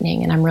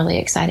enlightening, and I'm really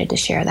excited to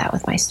share that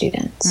with my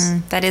students.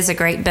 That is a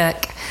great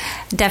book.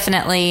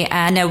 Definitely.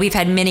 I know we've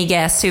had many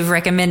guests who've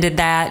recommended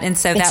that, and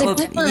so that will,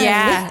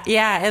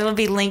 it'll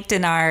be linked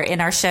in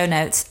our show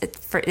notes.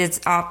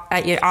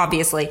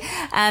 Obviously.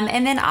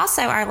 And then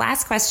also our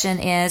last question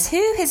is,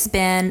 who has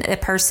been the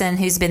person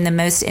who's been the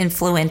most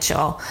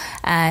influential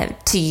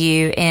to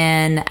you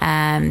in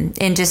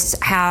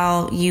just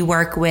how you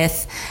work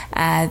with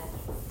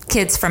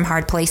kids from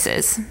hard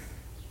places?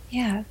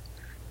 Yeah.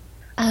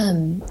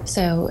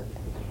 So,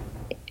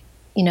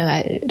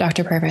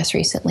 Dr. Purvis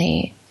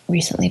recently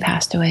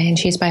passed away, and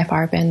she's by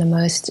far been the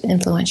most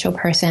influential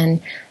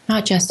person,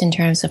 not just in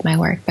terms of my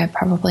work, but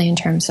probably in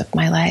terms of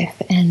my life.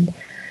 And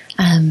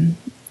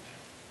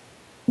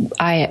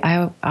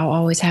I'll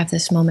always have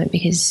this moment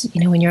because,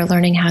 when you're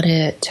learning how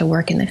to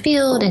work in the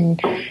field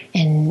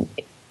and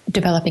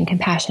developing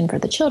compassion for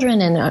the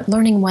children and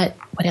learning what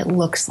it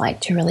looks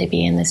like to really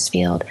be in this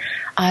field,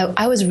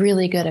 I was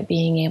really good at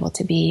being able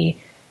to be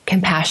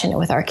compassionate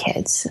with our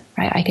kids,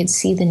 right? I could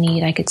see the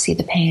need, I could see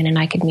the pain, and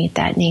I could meet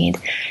that need.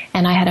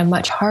 And I had a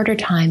much harder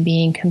time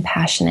being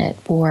compassionate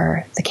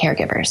for the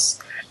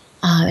caregivers.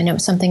 And it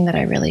was something that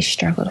I really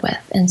struggled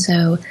with. And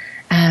so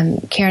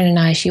Karen and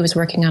I, she was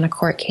working on a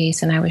court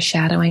case, and I was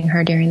shadowing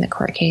her during the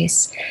court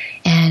case.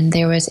 And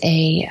there was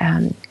a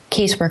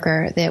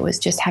caseworker that was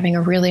just having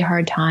a really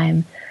hard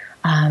time,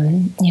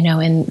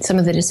 and some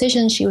of the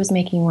decisions she was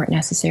making weren't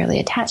necessarily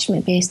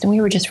attachment-based, and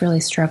we were just really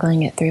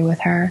struggling it through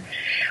with her.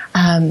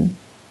 And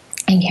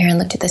Karen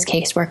looked at this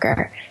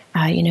caseworker,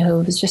 who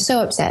was just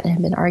so upset and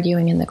had been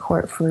arguing in the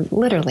court for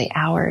literally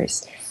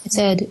hours, and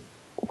said,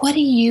 "What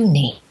do you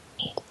need?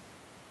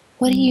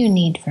 What do you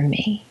need from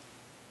me?"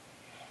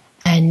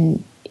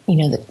 And,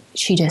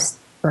 she just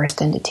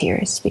burst into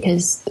tears,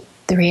 because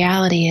the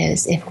reality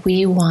is, if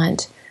we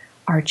want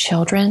our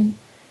children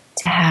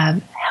to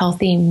have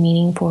healthy,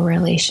 meaningful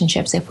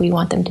relationships, if we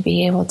want them to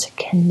be able to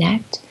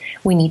connect,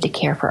 we need to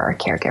care for our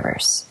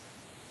caregivers,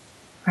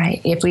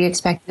 right? If we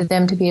expected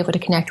them to be able to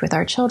connect with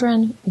our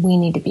children, we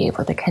need to be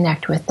able to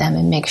connect with them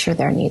and make sure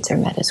their needs are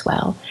met as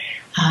well.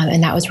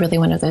 And that was really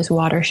one of those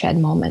watershed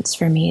moments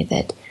for me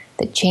that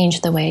that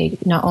changed the way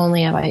not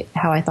only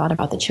how I thought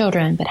about the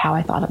children, but how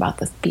I thought about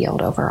the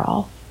field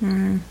overall.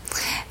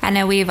 I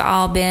know we've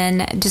all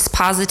been just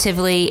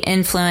positively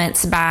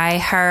influenced by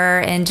her,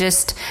 and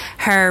just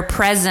her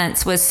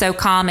presence was so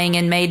calming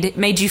and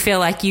made you feel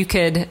like you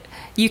could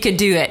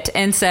do it.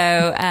 And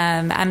so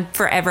I'm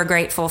forever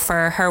grateful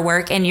for her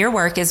work and your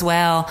work as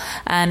well,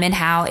 and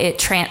how it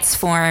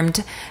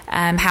transformed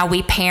how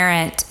we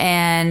parent,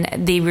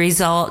 and the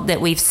result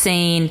that we've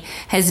seen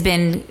has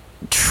been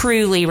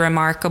truly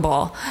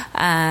remarkable.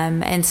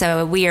 And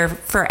so we are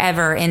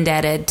forever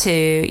indebted to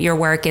your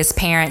work as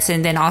parents,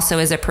 and then also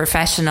as a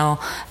professional.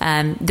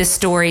 The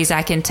stories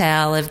I can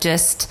tell of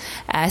just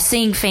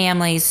seeing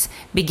families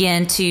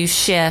begin to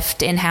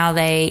shift in how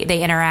they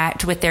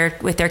interact with their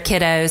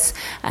kiddos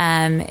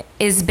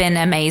has been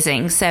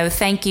amazing. So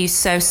thank you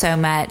so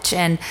much.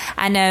 And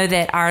I know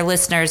that our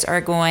listeners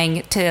are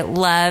going to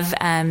love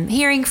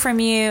hearing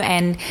from you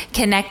and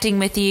connecting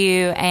with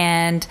you.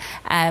 And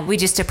we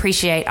just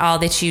appreciate all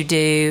that you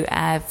do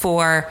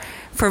for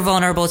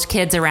vulnerable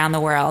kids around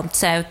the world.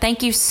 So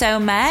thank you so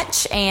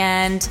much.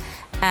 And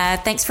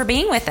thanks for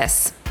being with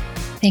us.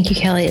 Thank you,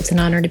 Kelly. It's an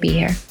honor to be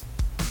here.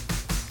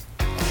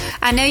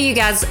 I know you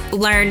guys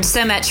learned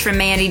so much from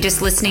Mandy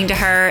just listening to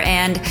her,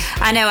 and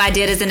I know I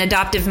did as an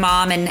adoptive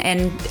mom,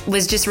 and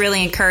was just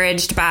really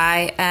encouraged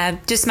by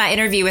just my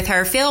interview with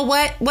her. Phil,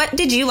 what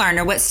did you learn,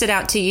 or what stood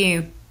out to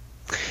you?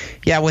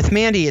 Yeah, with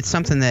Mandy, it's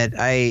something that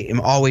I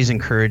am always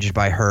encouraged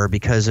by her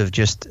because of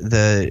just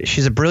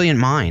she's a brilliant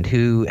mind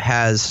who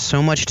has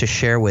so much to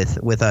share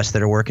with us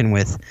that are working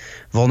with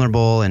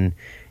vulnerable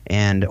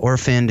and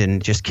orphaned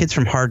and just kids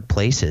from hard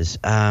places.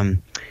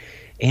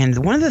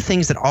 And one of the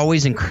things that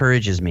always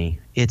encourages me,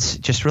 it's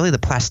just really the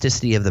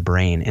plasticity of the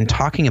brain, and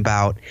talking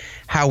about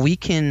how we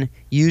can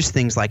use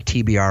things like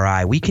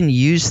TBRI. We can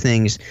use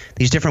these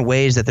different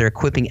ways that they're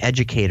equipping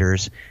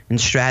educators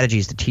and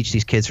strategies to teach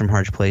these kids from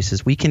hard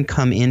places. We can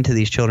come into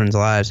these children's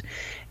lives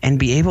and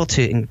be able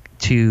to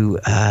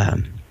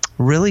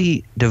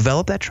really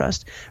develop that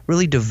trust,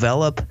 really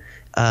develop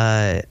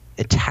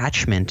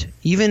attachment,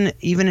 even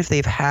if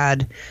they've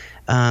had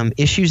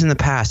issues in the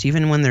past,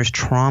 even when there's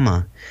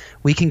trauma.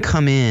 We can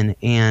come in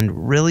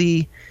and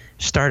really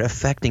start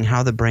affecting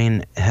how the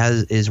brain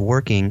is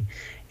working,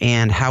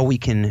 and how we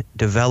can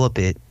develop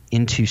it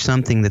into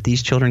something that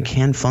these children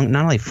can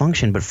not only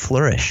function but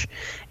flourish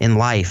in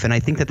life. And I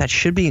think that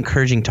should be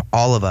encouraging to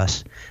all of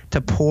us,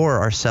 to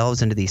pour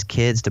ourselves into these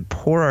kids, to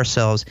pour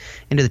ourselves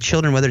into the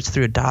children, whether it's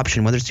through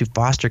adoption, whether it's through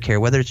foster care,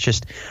 whether it's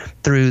just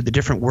through the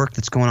different work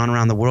that's going on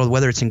around the world,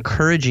 whether it's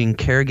encouraging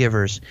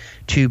caregivers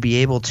to be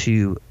able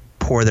to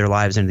pour their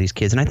lives into these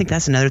kids. And I think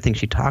that's another thing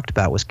she talked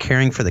about, was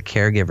caring for the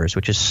caregivers,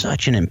 which is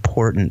such an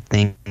important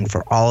thing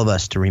for all of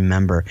us to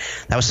remember.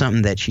 That was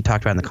something that she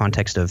talked about in the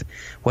context of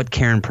what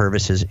Karen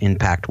Purvis's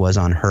impact was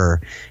on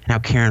her, and how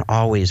Karen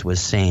always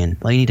was saying,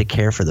 well, you need to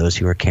care for those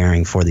who are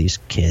caring for these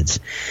kids.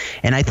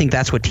 And I think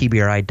that's what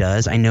TBRI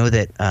does. I know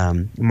that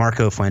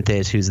Marco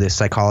Fuentes, who's the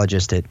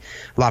psychologist at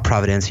La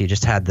Providencia,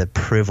 just had the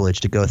privilege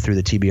to go through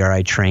the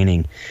TBRI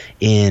training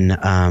at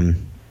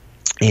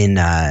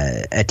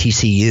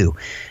TCU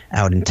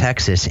out in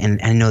Texas.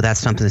 And I know that's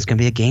something that's going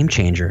to be a game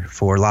changer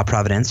for La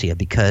Providencia,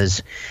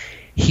 because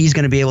he's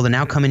going to be able to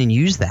now come in and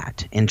use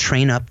that and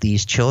train up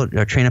these children,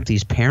 or train up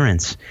these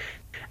parents,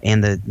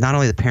 and not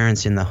only the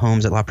parents in the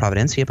homes at La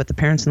Providencia, but the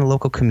parents in the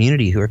local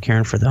community who are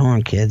caring for their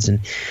own kids. And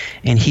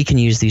he can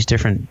use these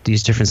different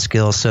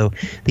skills. So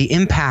the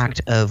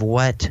impact of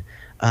what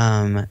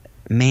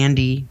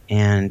Mandy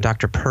and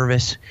Dr.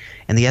 Purvis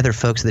and the other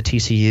folks at the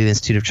TCU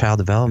Institute of Child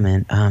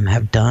Development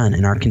have done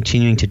and are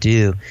continuing to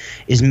do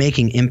is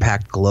making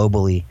impact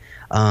globally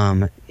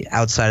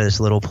outside of this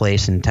little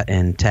place in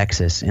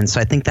Texas. And so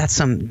I think that's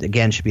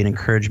again, should be an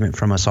encouragement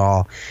from us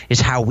all,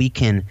 is how we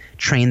can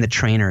train the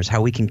trainers,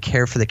 how we can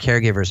care for the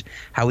caregivers,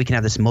 how we can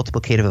have this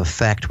multiplicative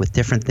effect with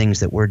different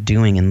things that we're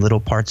doing in little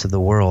parts of the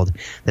world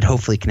that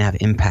hopefully can have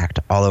impact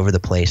all over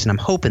the place. And I'm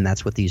hoping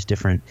that's what these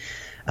different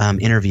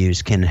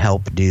interviews can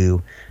help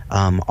do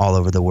all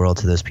over the world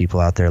to those people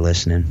out there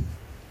listening.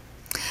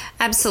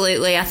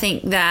 Absolutely. I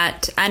think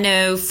that I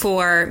know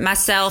for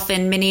myself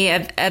and many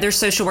of other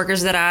social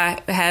workers that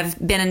I have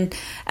been,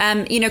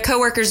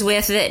 coworkers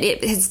with, that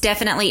it has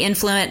definitely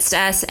influenced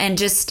us. And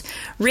just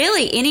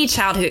really any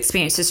child who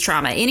experiences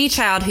trauma, any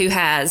child who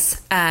has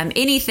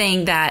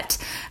anything that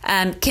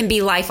can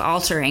be life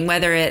altering,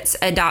 whether it's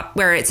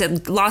where it's a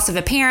loss of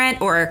a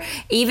parent, or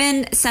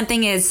even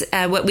something is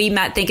what we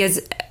might think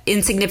is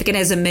insignificant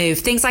as a move,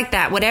 things like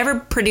that, whatever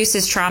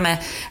produces trauma,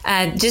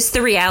 just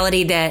the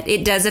reality that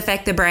it does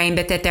affect the brain,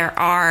 but that there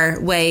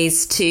are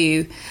ways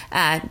to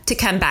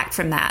come back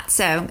from that.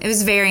 So it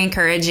was very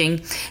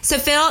encouraging. So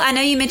Phil, I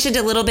know you mentioned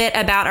a little bit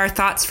about our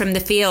thoughts from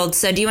the field.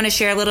 So do you want to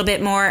share a little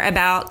bit more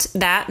about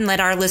that and let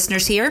our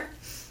listeners hear?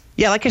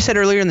 Yeah, like I said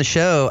earlier in the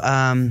show,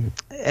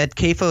 at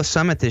CAFO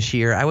Summit this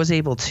year, I was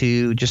able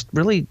to just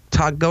really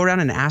go around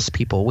and ask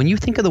people, when you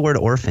think of the word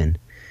orphan,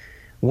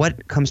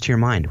 what comes to your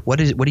mind? What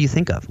do you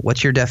think of?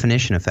 What's your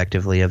definition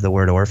effectively of the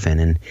word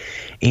orphan?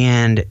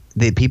 And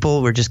the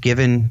people were just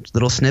given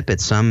little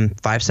snippets, some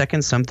 5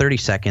 seconds, some 30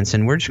 seconds,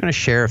 and we're just going to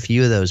share a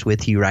few of those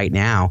with you right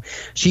now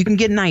so you can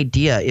get an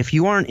idea. If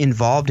you aren't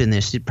involved in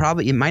this,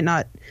 it might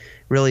not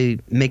really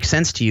make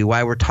sense to you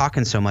why we're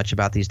talking so much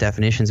about these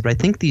definitions. But I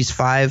think these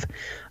 5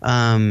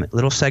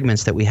 little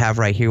segments that we have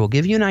right here will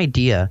give you an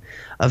idea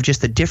of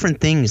just the different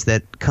things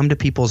that come to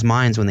people's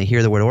minds when they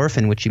hear the word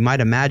orphan, which you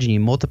might imagine you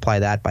multiply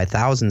that by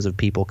thousands of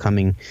people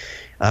coming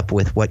up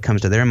with what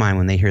comes to their mind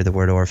when they hear the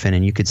word orphan.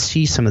 And you could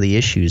see some of the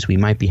issues we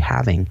might be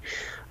having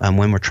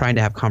when we're trying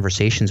to have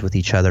conversations with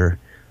each other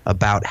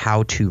about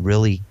how to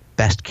really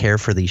best care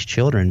for these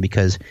children,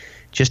 because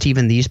just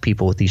even these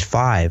people with these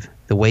 5,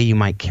 the way you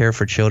might care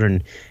for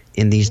children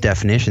in these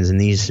definitions, in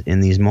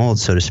these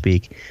molds, so to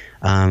speak,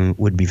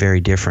 would be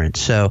very different.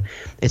 So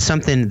it's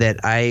something that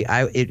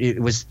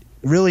it was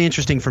really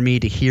interesting for me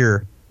to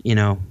hear,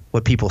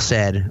 what people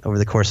said over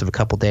the course of a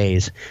couple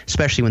days,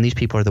 especially when these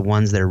people are the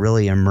ones that are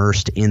really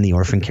immersed in the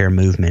orphan care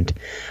movement.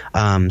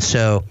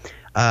 So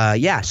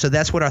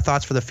that's what our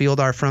thoughts for the field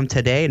are from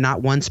today.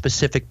 Not one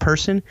specific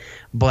person,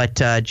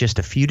 but just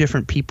a few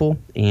different people.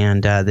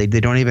 And they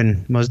don't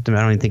even, most of them,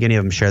 I don't even think any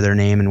of them share their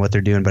name and what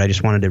they're doing, but I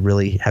just wanted to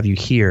really have you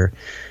hear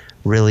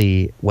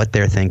really what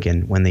they're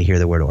thinking when they hear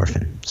the word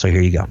orphan. So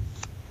here you go.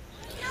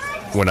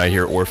 When I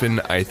hear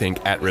orphan, I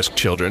think at-risk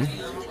children.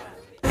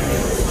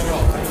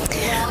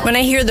 When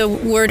I hear the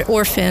word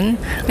orphan,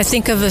 I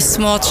think of a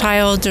small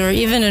child or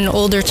even an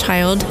older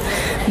child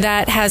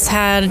that has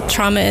had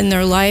trauma in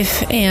their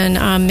life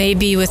and may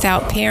be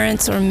without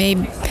parents or may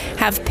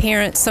have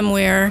parents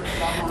somewhere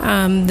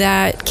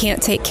that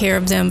can't take care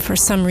of them for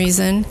some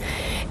reason,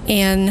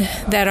 and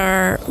that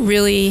are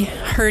really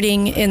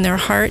hurting in their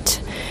heart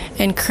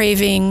and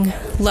craving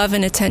love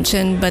and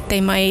attention, but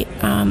they might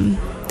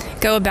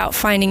go about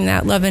finding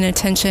that love and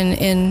attention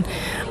in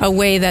a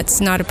way that's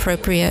not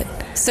appropriate.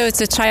 So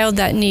it's a child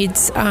that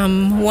needs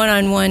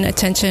one-on-one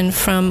attention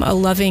from a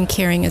loving,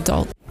 caring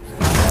adult.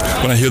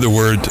 When I hear the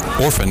word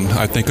orphan,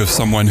 I think of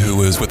someone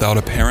who is without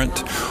a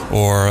parent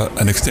or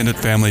an extended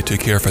family to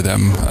care for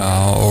them,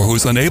 or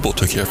who's unable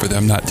to care for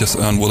them, not just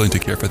unwilling to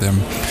care for them,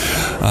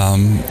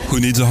 who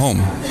needs a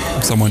home,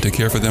 someone to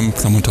care for them,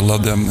 someone to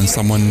love them, and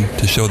someone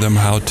to show them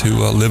how to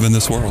live in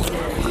this world.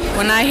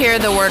 When I hear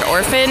the word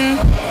orphan,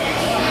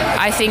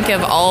 I think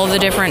of all the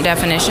different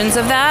definitions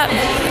of that.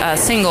 A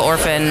single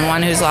orphan,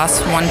 one who's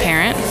lost one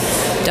parent.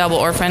 Double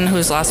orphan,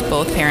 who's lost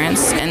both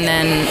parents. And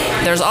then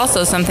there's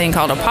also something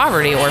called a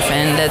poverty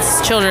orphan.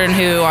 That's children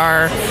who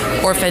are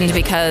orphaned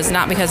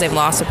not because they've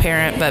lost a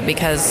parent, but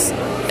because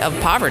of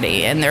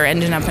poverty. And they're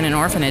ending up in an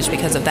orphanage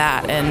because of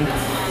that. And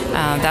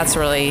that's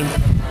really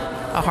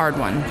a hard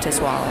one to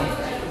swallow.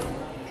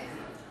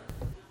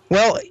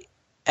 Well,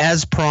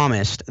 as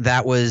promised,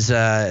 that was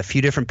a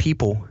few different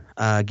people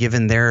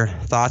given their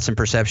thoughts and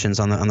perceptions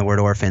on the word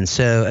orphan.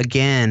 So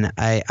again,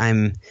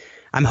 I'm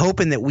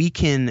hoping that we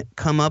can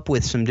come up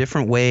with some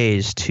different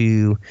ways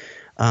to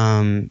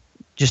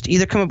just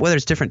either come up, whether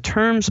it's different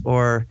terms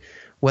or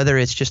whether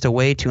it's just a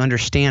way to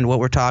understand what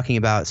we're talking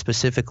about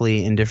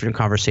specifically in different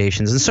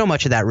conversations. And so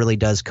much of that really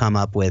does come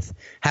up with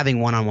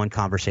having one-on-one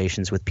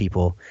conversations with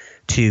people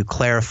to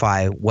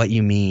clarify what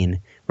you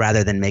mean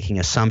rather than making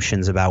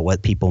assumptions about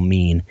what people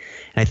mean.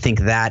 And I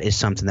think that is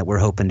something that we're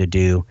hoping to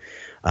do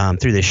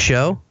through this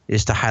show,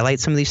 is to highlight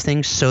some of these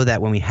things so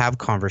that when we have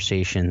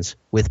conversations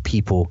with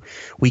people,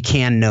 we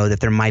can know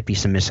that there might be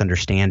some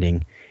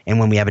misunderstanding. And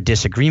when we have a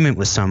disagreement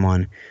with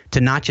someone,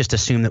 to not just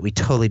assume that we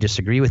totally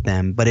disagree with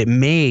them, but it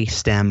may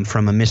stem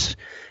from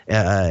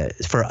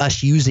for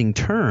us using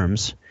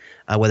terms,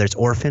 whether it's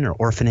orphan or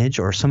orphanage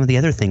or some of the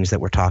other things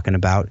that we're talking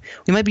about,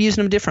 we might be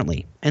using them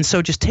differently. And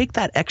so just take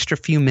that extra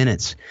few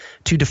minutes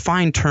to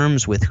define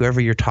terms with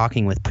whoever you're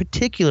talking with,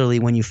 particularly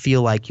when you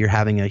feel like you're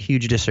having a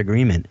huge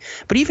disagreement.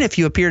 But even if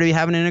you appear to be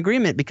having an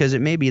agreement, because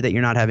it may be that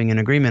you're not having an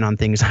agreement on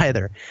things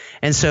either.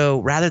 And so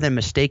rather than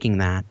mistaking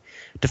that,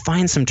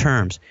 define some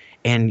terms.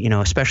 And,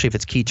 especially if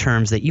it's key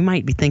terms that you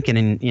might be thinking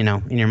in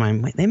your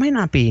mind, they might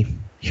not be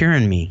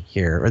hearing me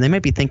here, or they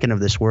might be thinking of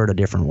this word a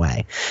different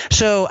way.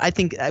 So I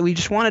think we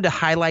just wanted to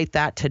highlight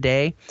that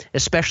today,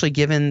 especially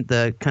given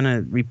the kind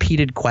of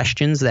repeated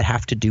questions that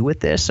have to do with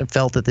this. I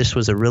felt that this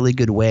was a really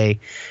good way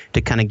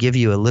to kind of give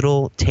you a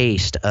little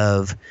taste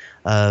of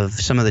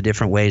some of the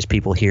different ways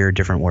people hear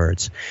different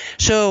words.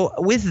 So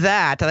with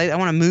that, I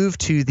want to move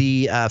to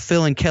the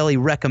Phil and Kelly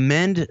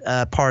recommend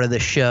part of the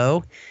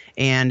show.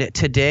 And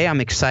today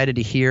I'm excited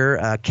to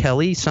hear,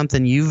 Kelly,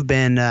 something you've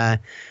been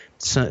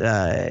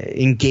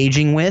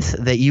engaging with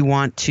that you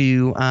want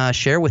to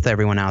share with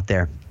everyone out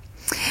there.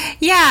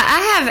 Yeah,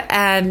 I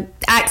have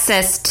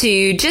access to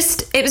it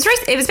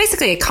was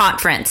basically a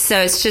conference. So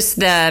it's just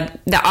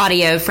the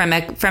audio from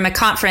a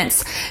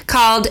conference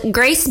called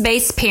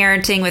Grace-Based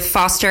Parenting with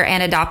Foster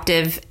and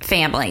Adoptive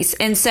Families.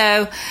 And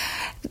so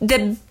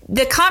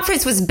the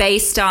conference was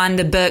based on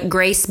the book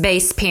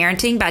Grace-Based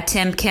Parenting by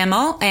Tim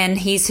Kimmel, and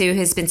he's who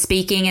has been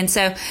speaking. And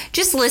so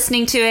just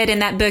listening to it,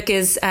 and that book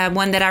is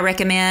one that I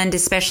recommend,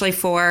 especially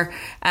for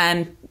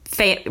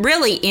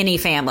really any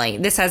family.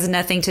 This has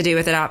nothing to do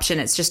with adoption.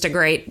 It's just a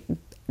great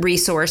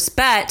resource,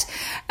 but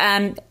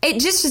it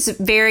just is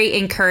very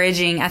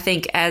encouraging, I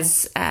think,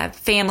 as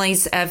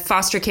families of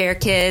foster care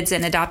kids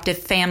and adoptive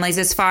families,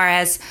 as far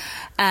as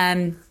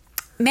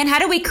how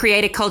do we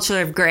create a culture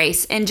of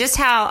grace? And just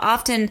how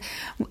often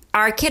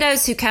our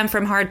kiddos who come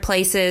from hard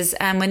places,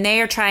 when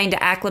they are trying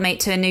to acclimate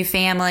to a new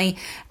family,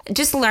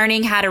 just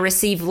learning how to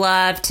receive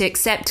love, to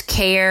accept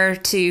care,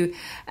 to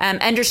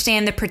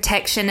understand the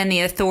protection and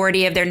the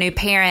authority of their new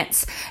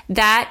parents,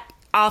 that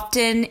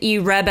often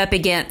you rub up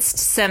against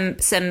some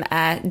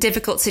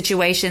difficult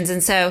situations.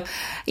 And so,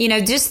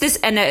 just this,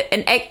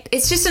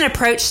 it's just an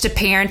approach to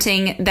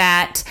parenting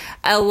that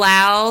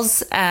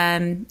allows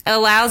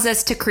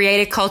us to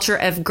create a culture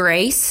of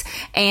grace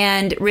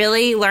and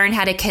really learn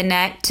how to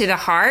connect to the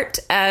heart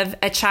of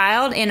a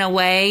child in a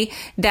way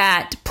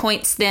that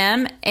points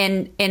them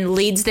and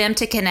leads them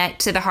to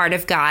connect to the heart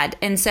of God.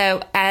 And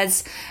so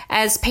as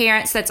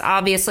parents, that's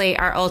obviously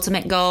our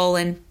ultimate goal.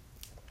 And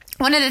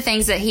one of the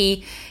things that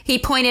he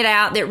pointed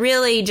out that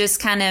really just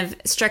kind of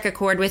struck a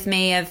chord with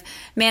me of,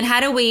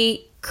 how do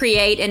we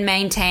create and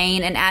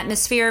maintain an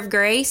atmosphere of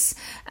grace?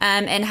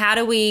 And how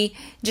do we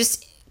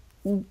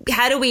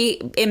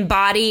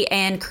embody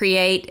and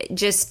create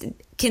just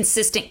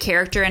consistent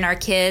character in our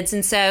kids?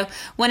 And so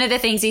one of the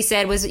things he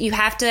said was you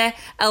have to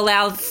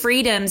allow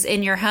freedoms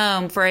in your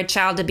home for a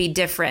child to be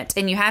different.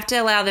 And you have to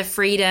allow the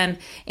freedom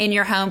in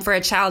your home for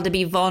a child to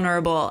be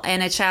vulnerable,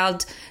 and a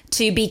child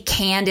to be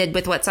candid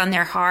with what's on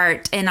their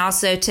heart, and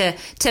also to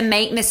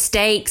make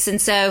mistakes. And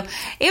so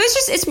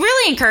it's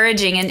really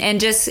encouraging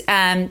and just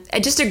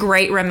a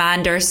great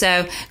reminder.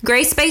 So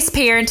Grace-Based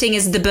Parenting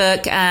is the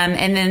book.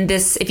 And then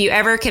this, if you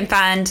ever can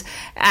find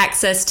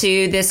access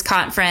to this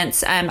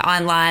conference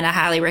online, I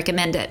highly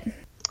recommend it.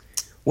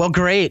 Well,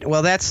 great.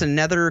 Well, that's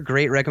another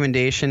great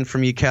recommendation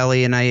from you,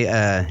 Kelly,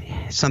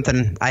 and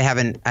something I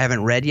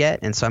haven't read yet,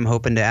 and so I'm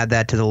hoping to add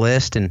that to the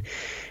list and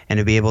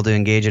to be able to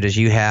engage it as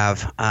you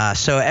have.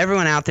 So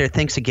everyone out there,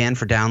 thanks again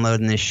for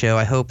downloading this show.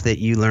 I hope that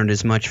you learned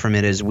as much from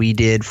it as we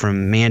did,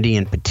 from Mandy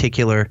in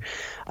particular.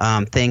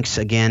 Thanks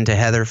again to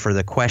Heather for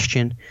the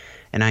question,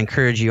 and I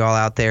encourage you all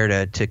out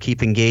there to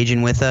keep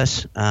engaging with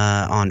us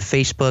on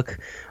Facebook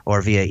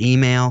or via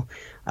email.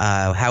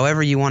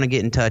 However you want to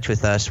get in touch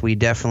with us, we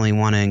definitely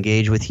want to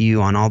engage with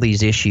you on all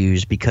these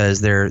issues,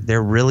 because they're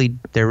really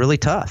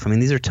tough. I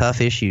mean, these are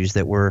tough issues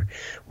that we're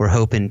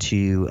hoping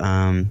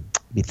to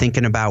be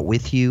thinking about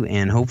with you,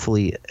 and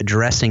hopefully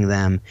addressing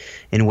them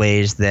in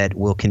ways that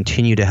will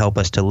continue to help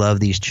us to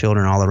love these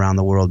children all around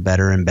the world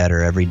better and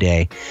better every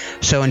day.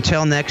 So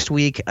until next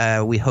week,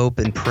 we hope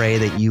and pray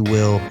that you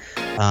will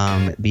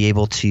be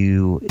able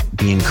to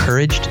be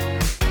encouraged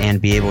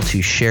and be able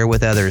to share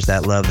with others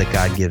that love that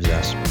God gives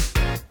us.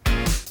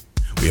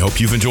 We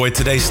hope you've enjoyed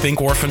today's Think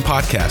Orphan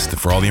podcast.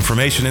 And for all the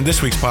information in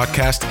this week's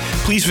podcast,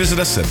 please visit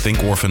us at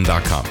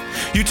thinkorphan.com.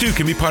 You too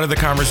can be part of the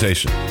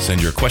conversation.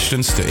 Send your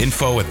questions to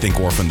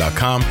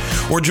info@thinkorphan.com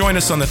or join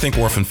us on the Think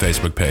Orphan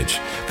Facebook page.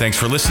 Thanks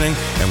for listening,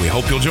 and we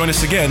hope you'll join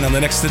us again on the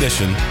next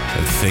edition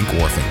of Think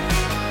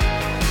Orphan.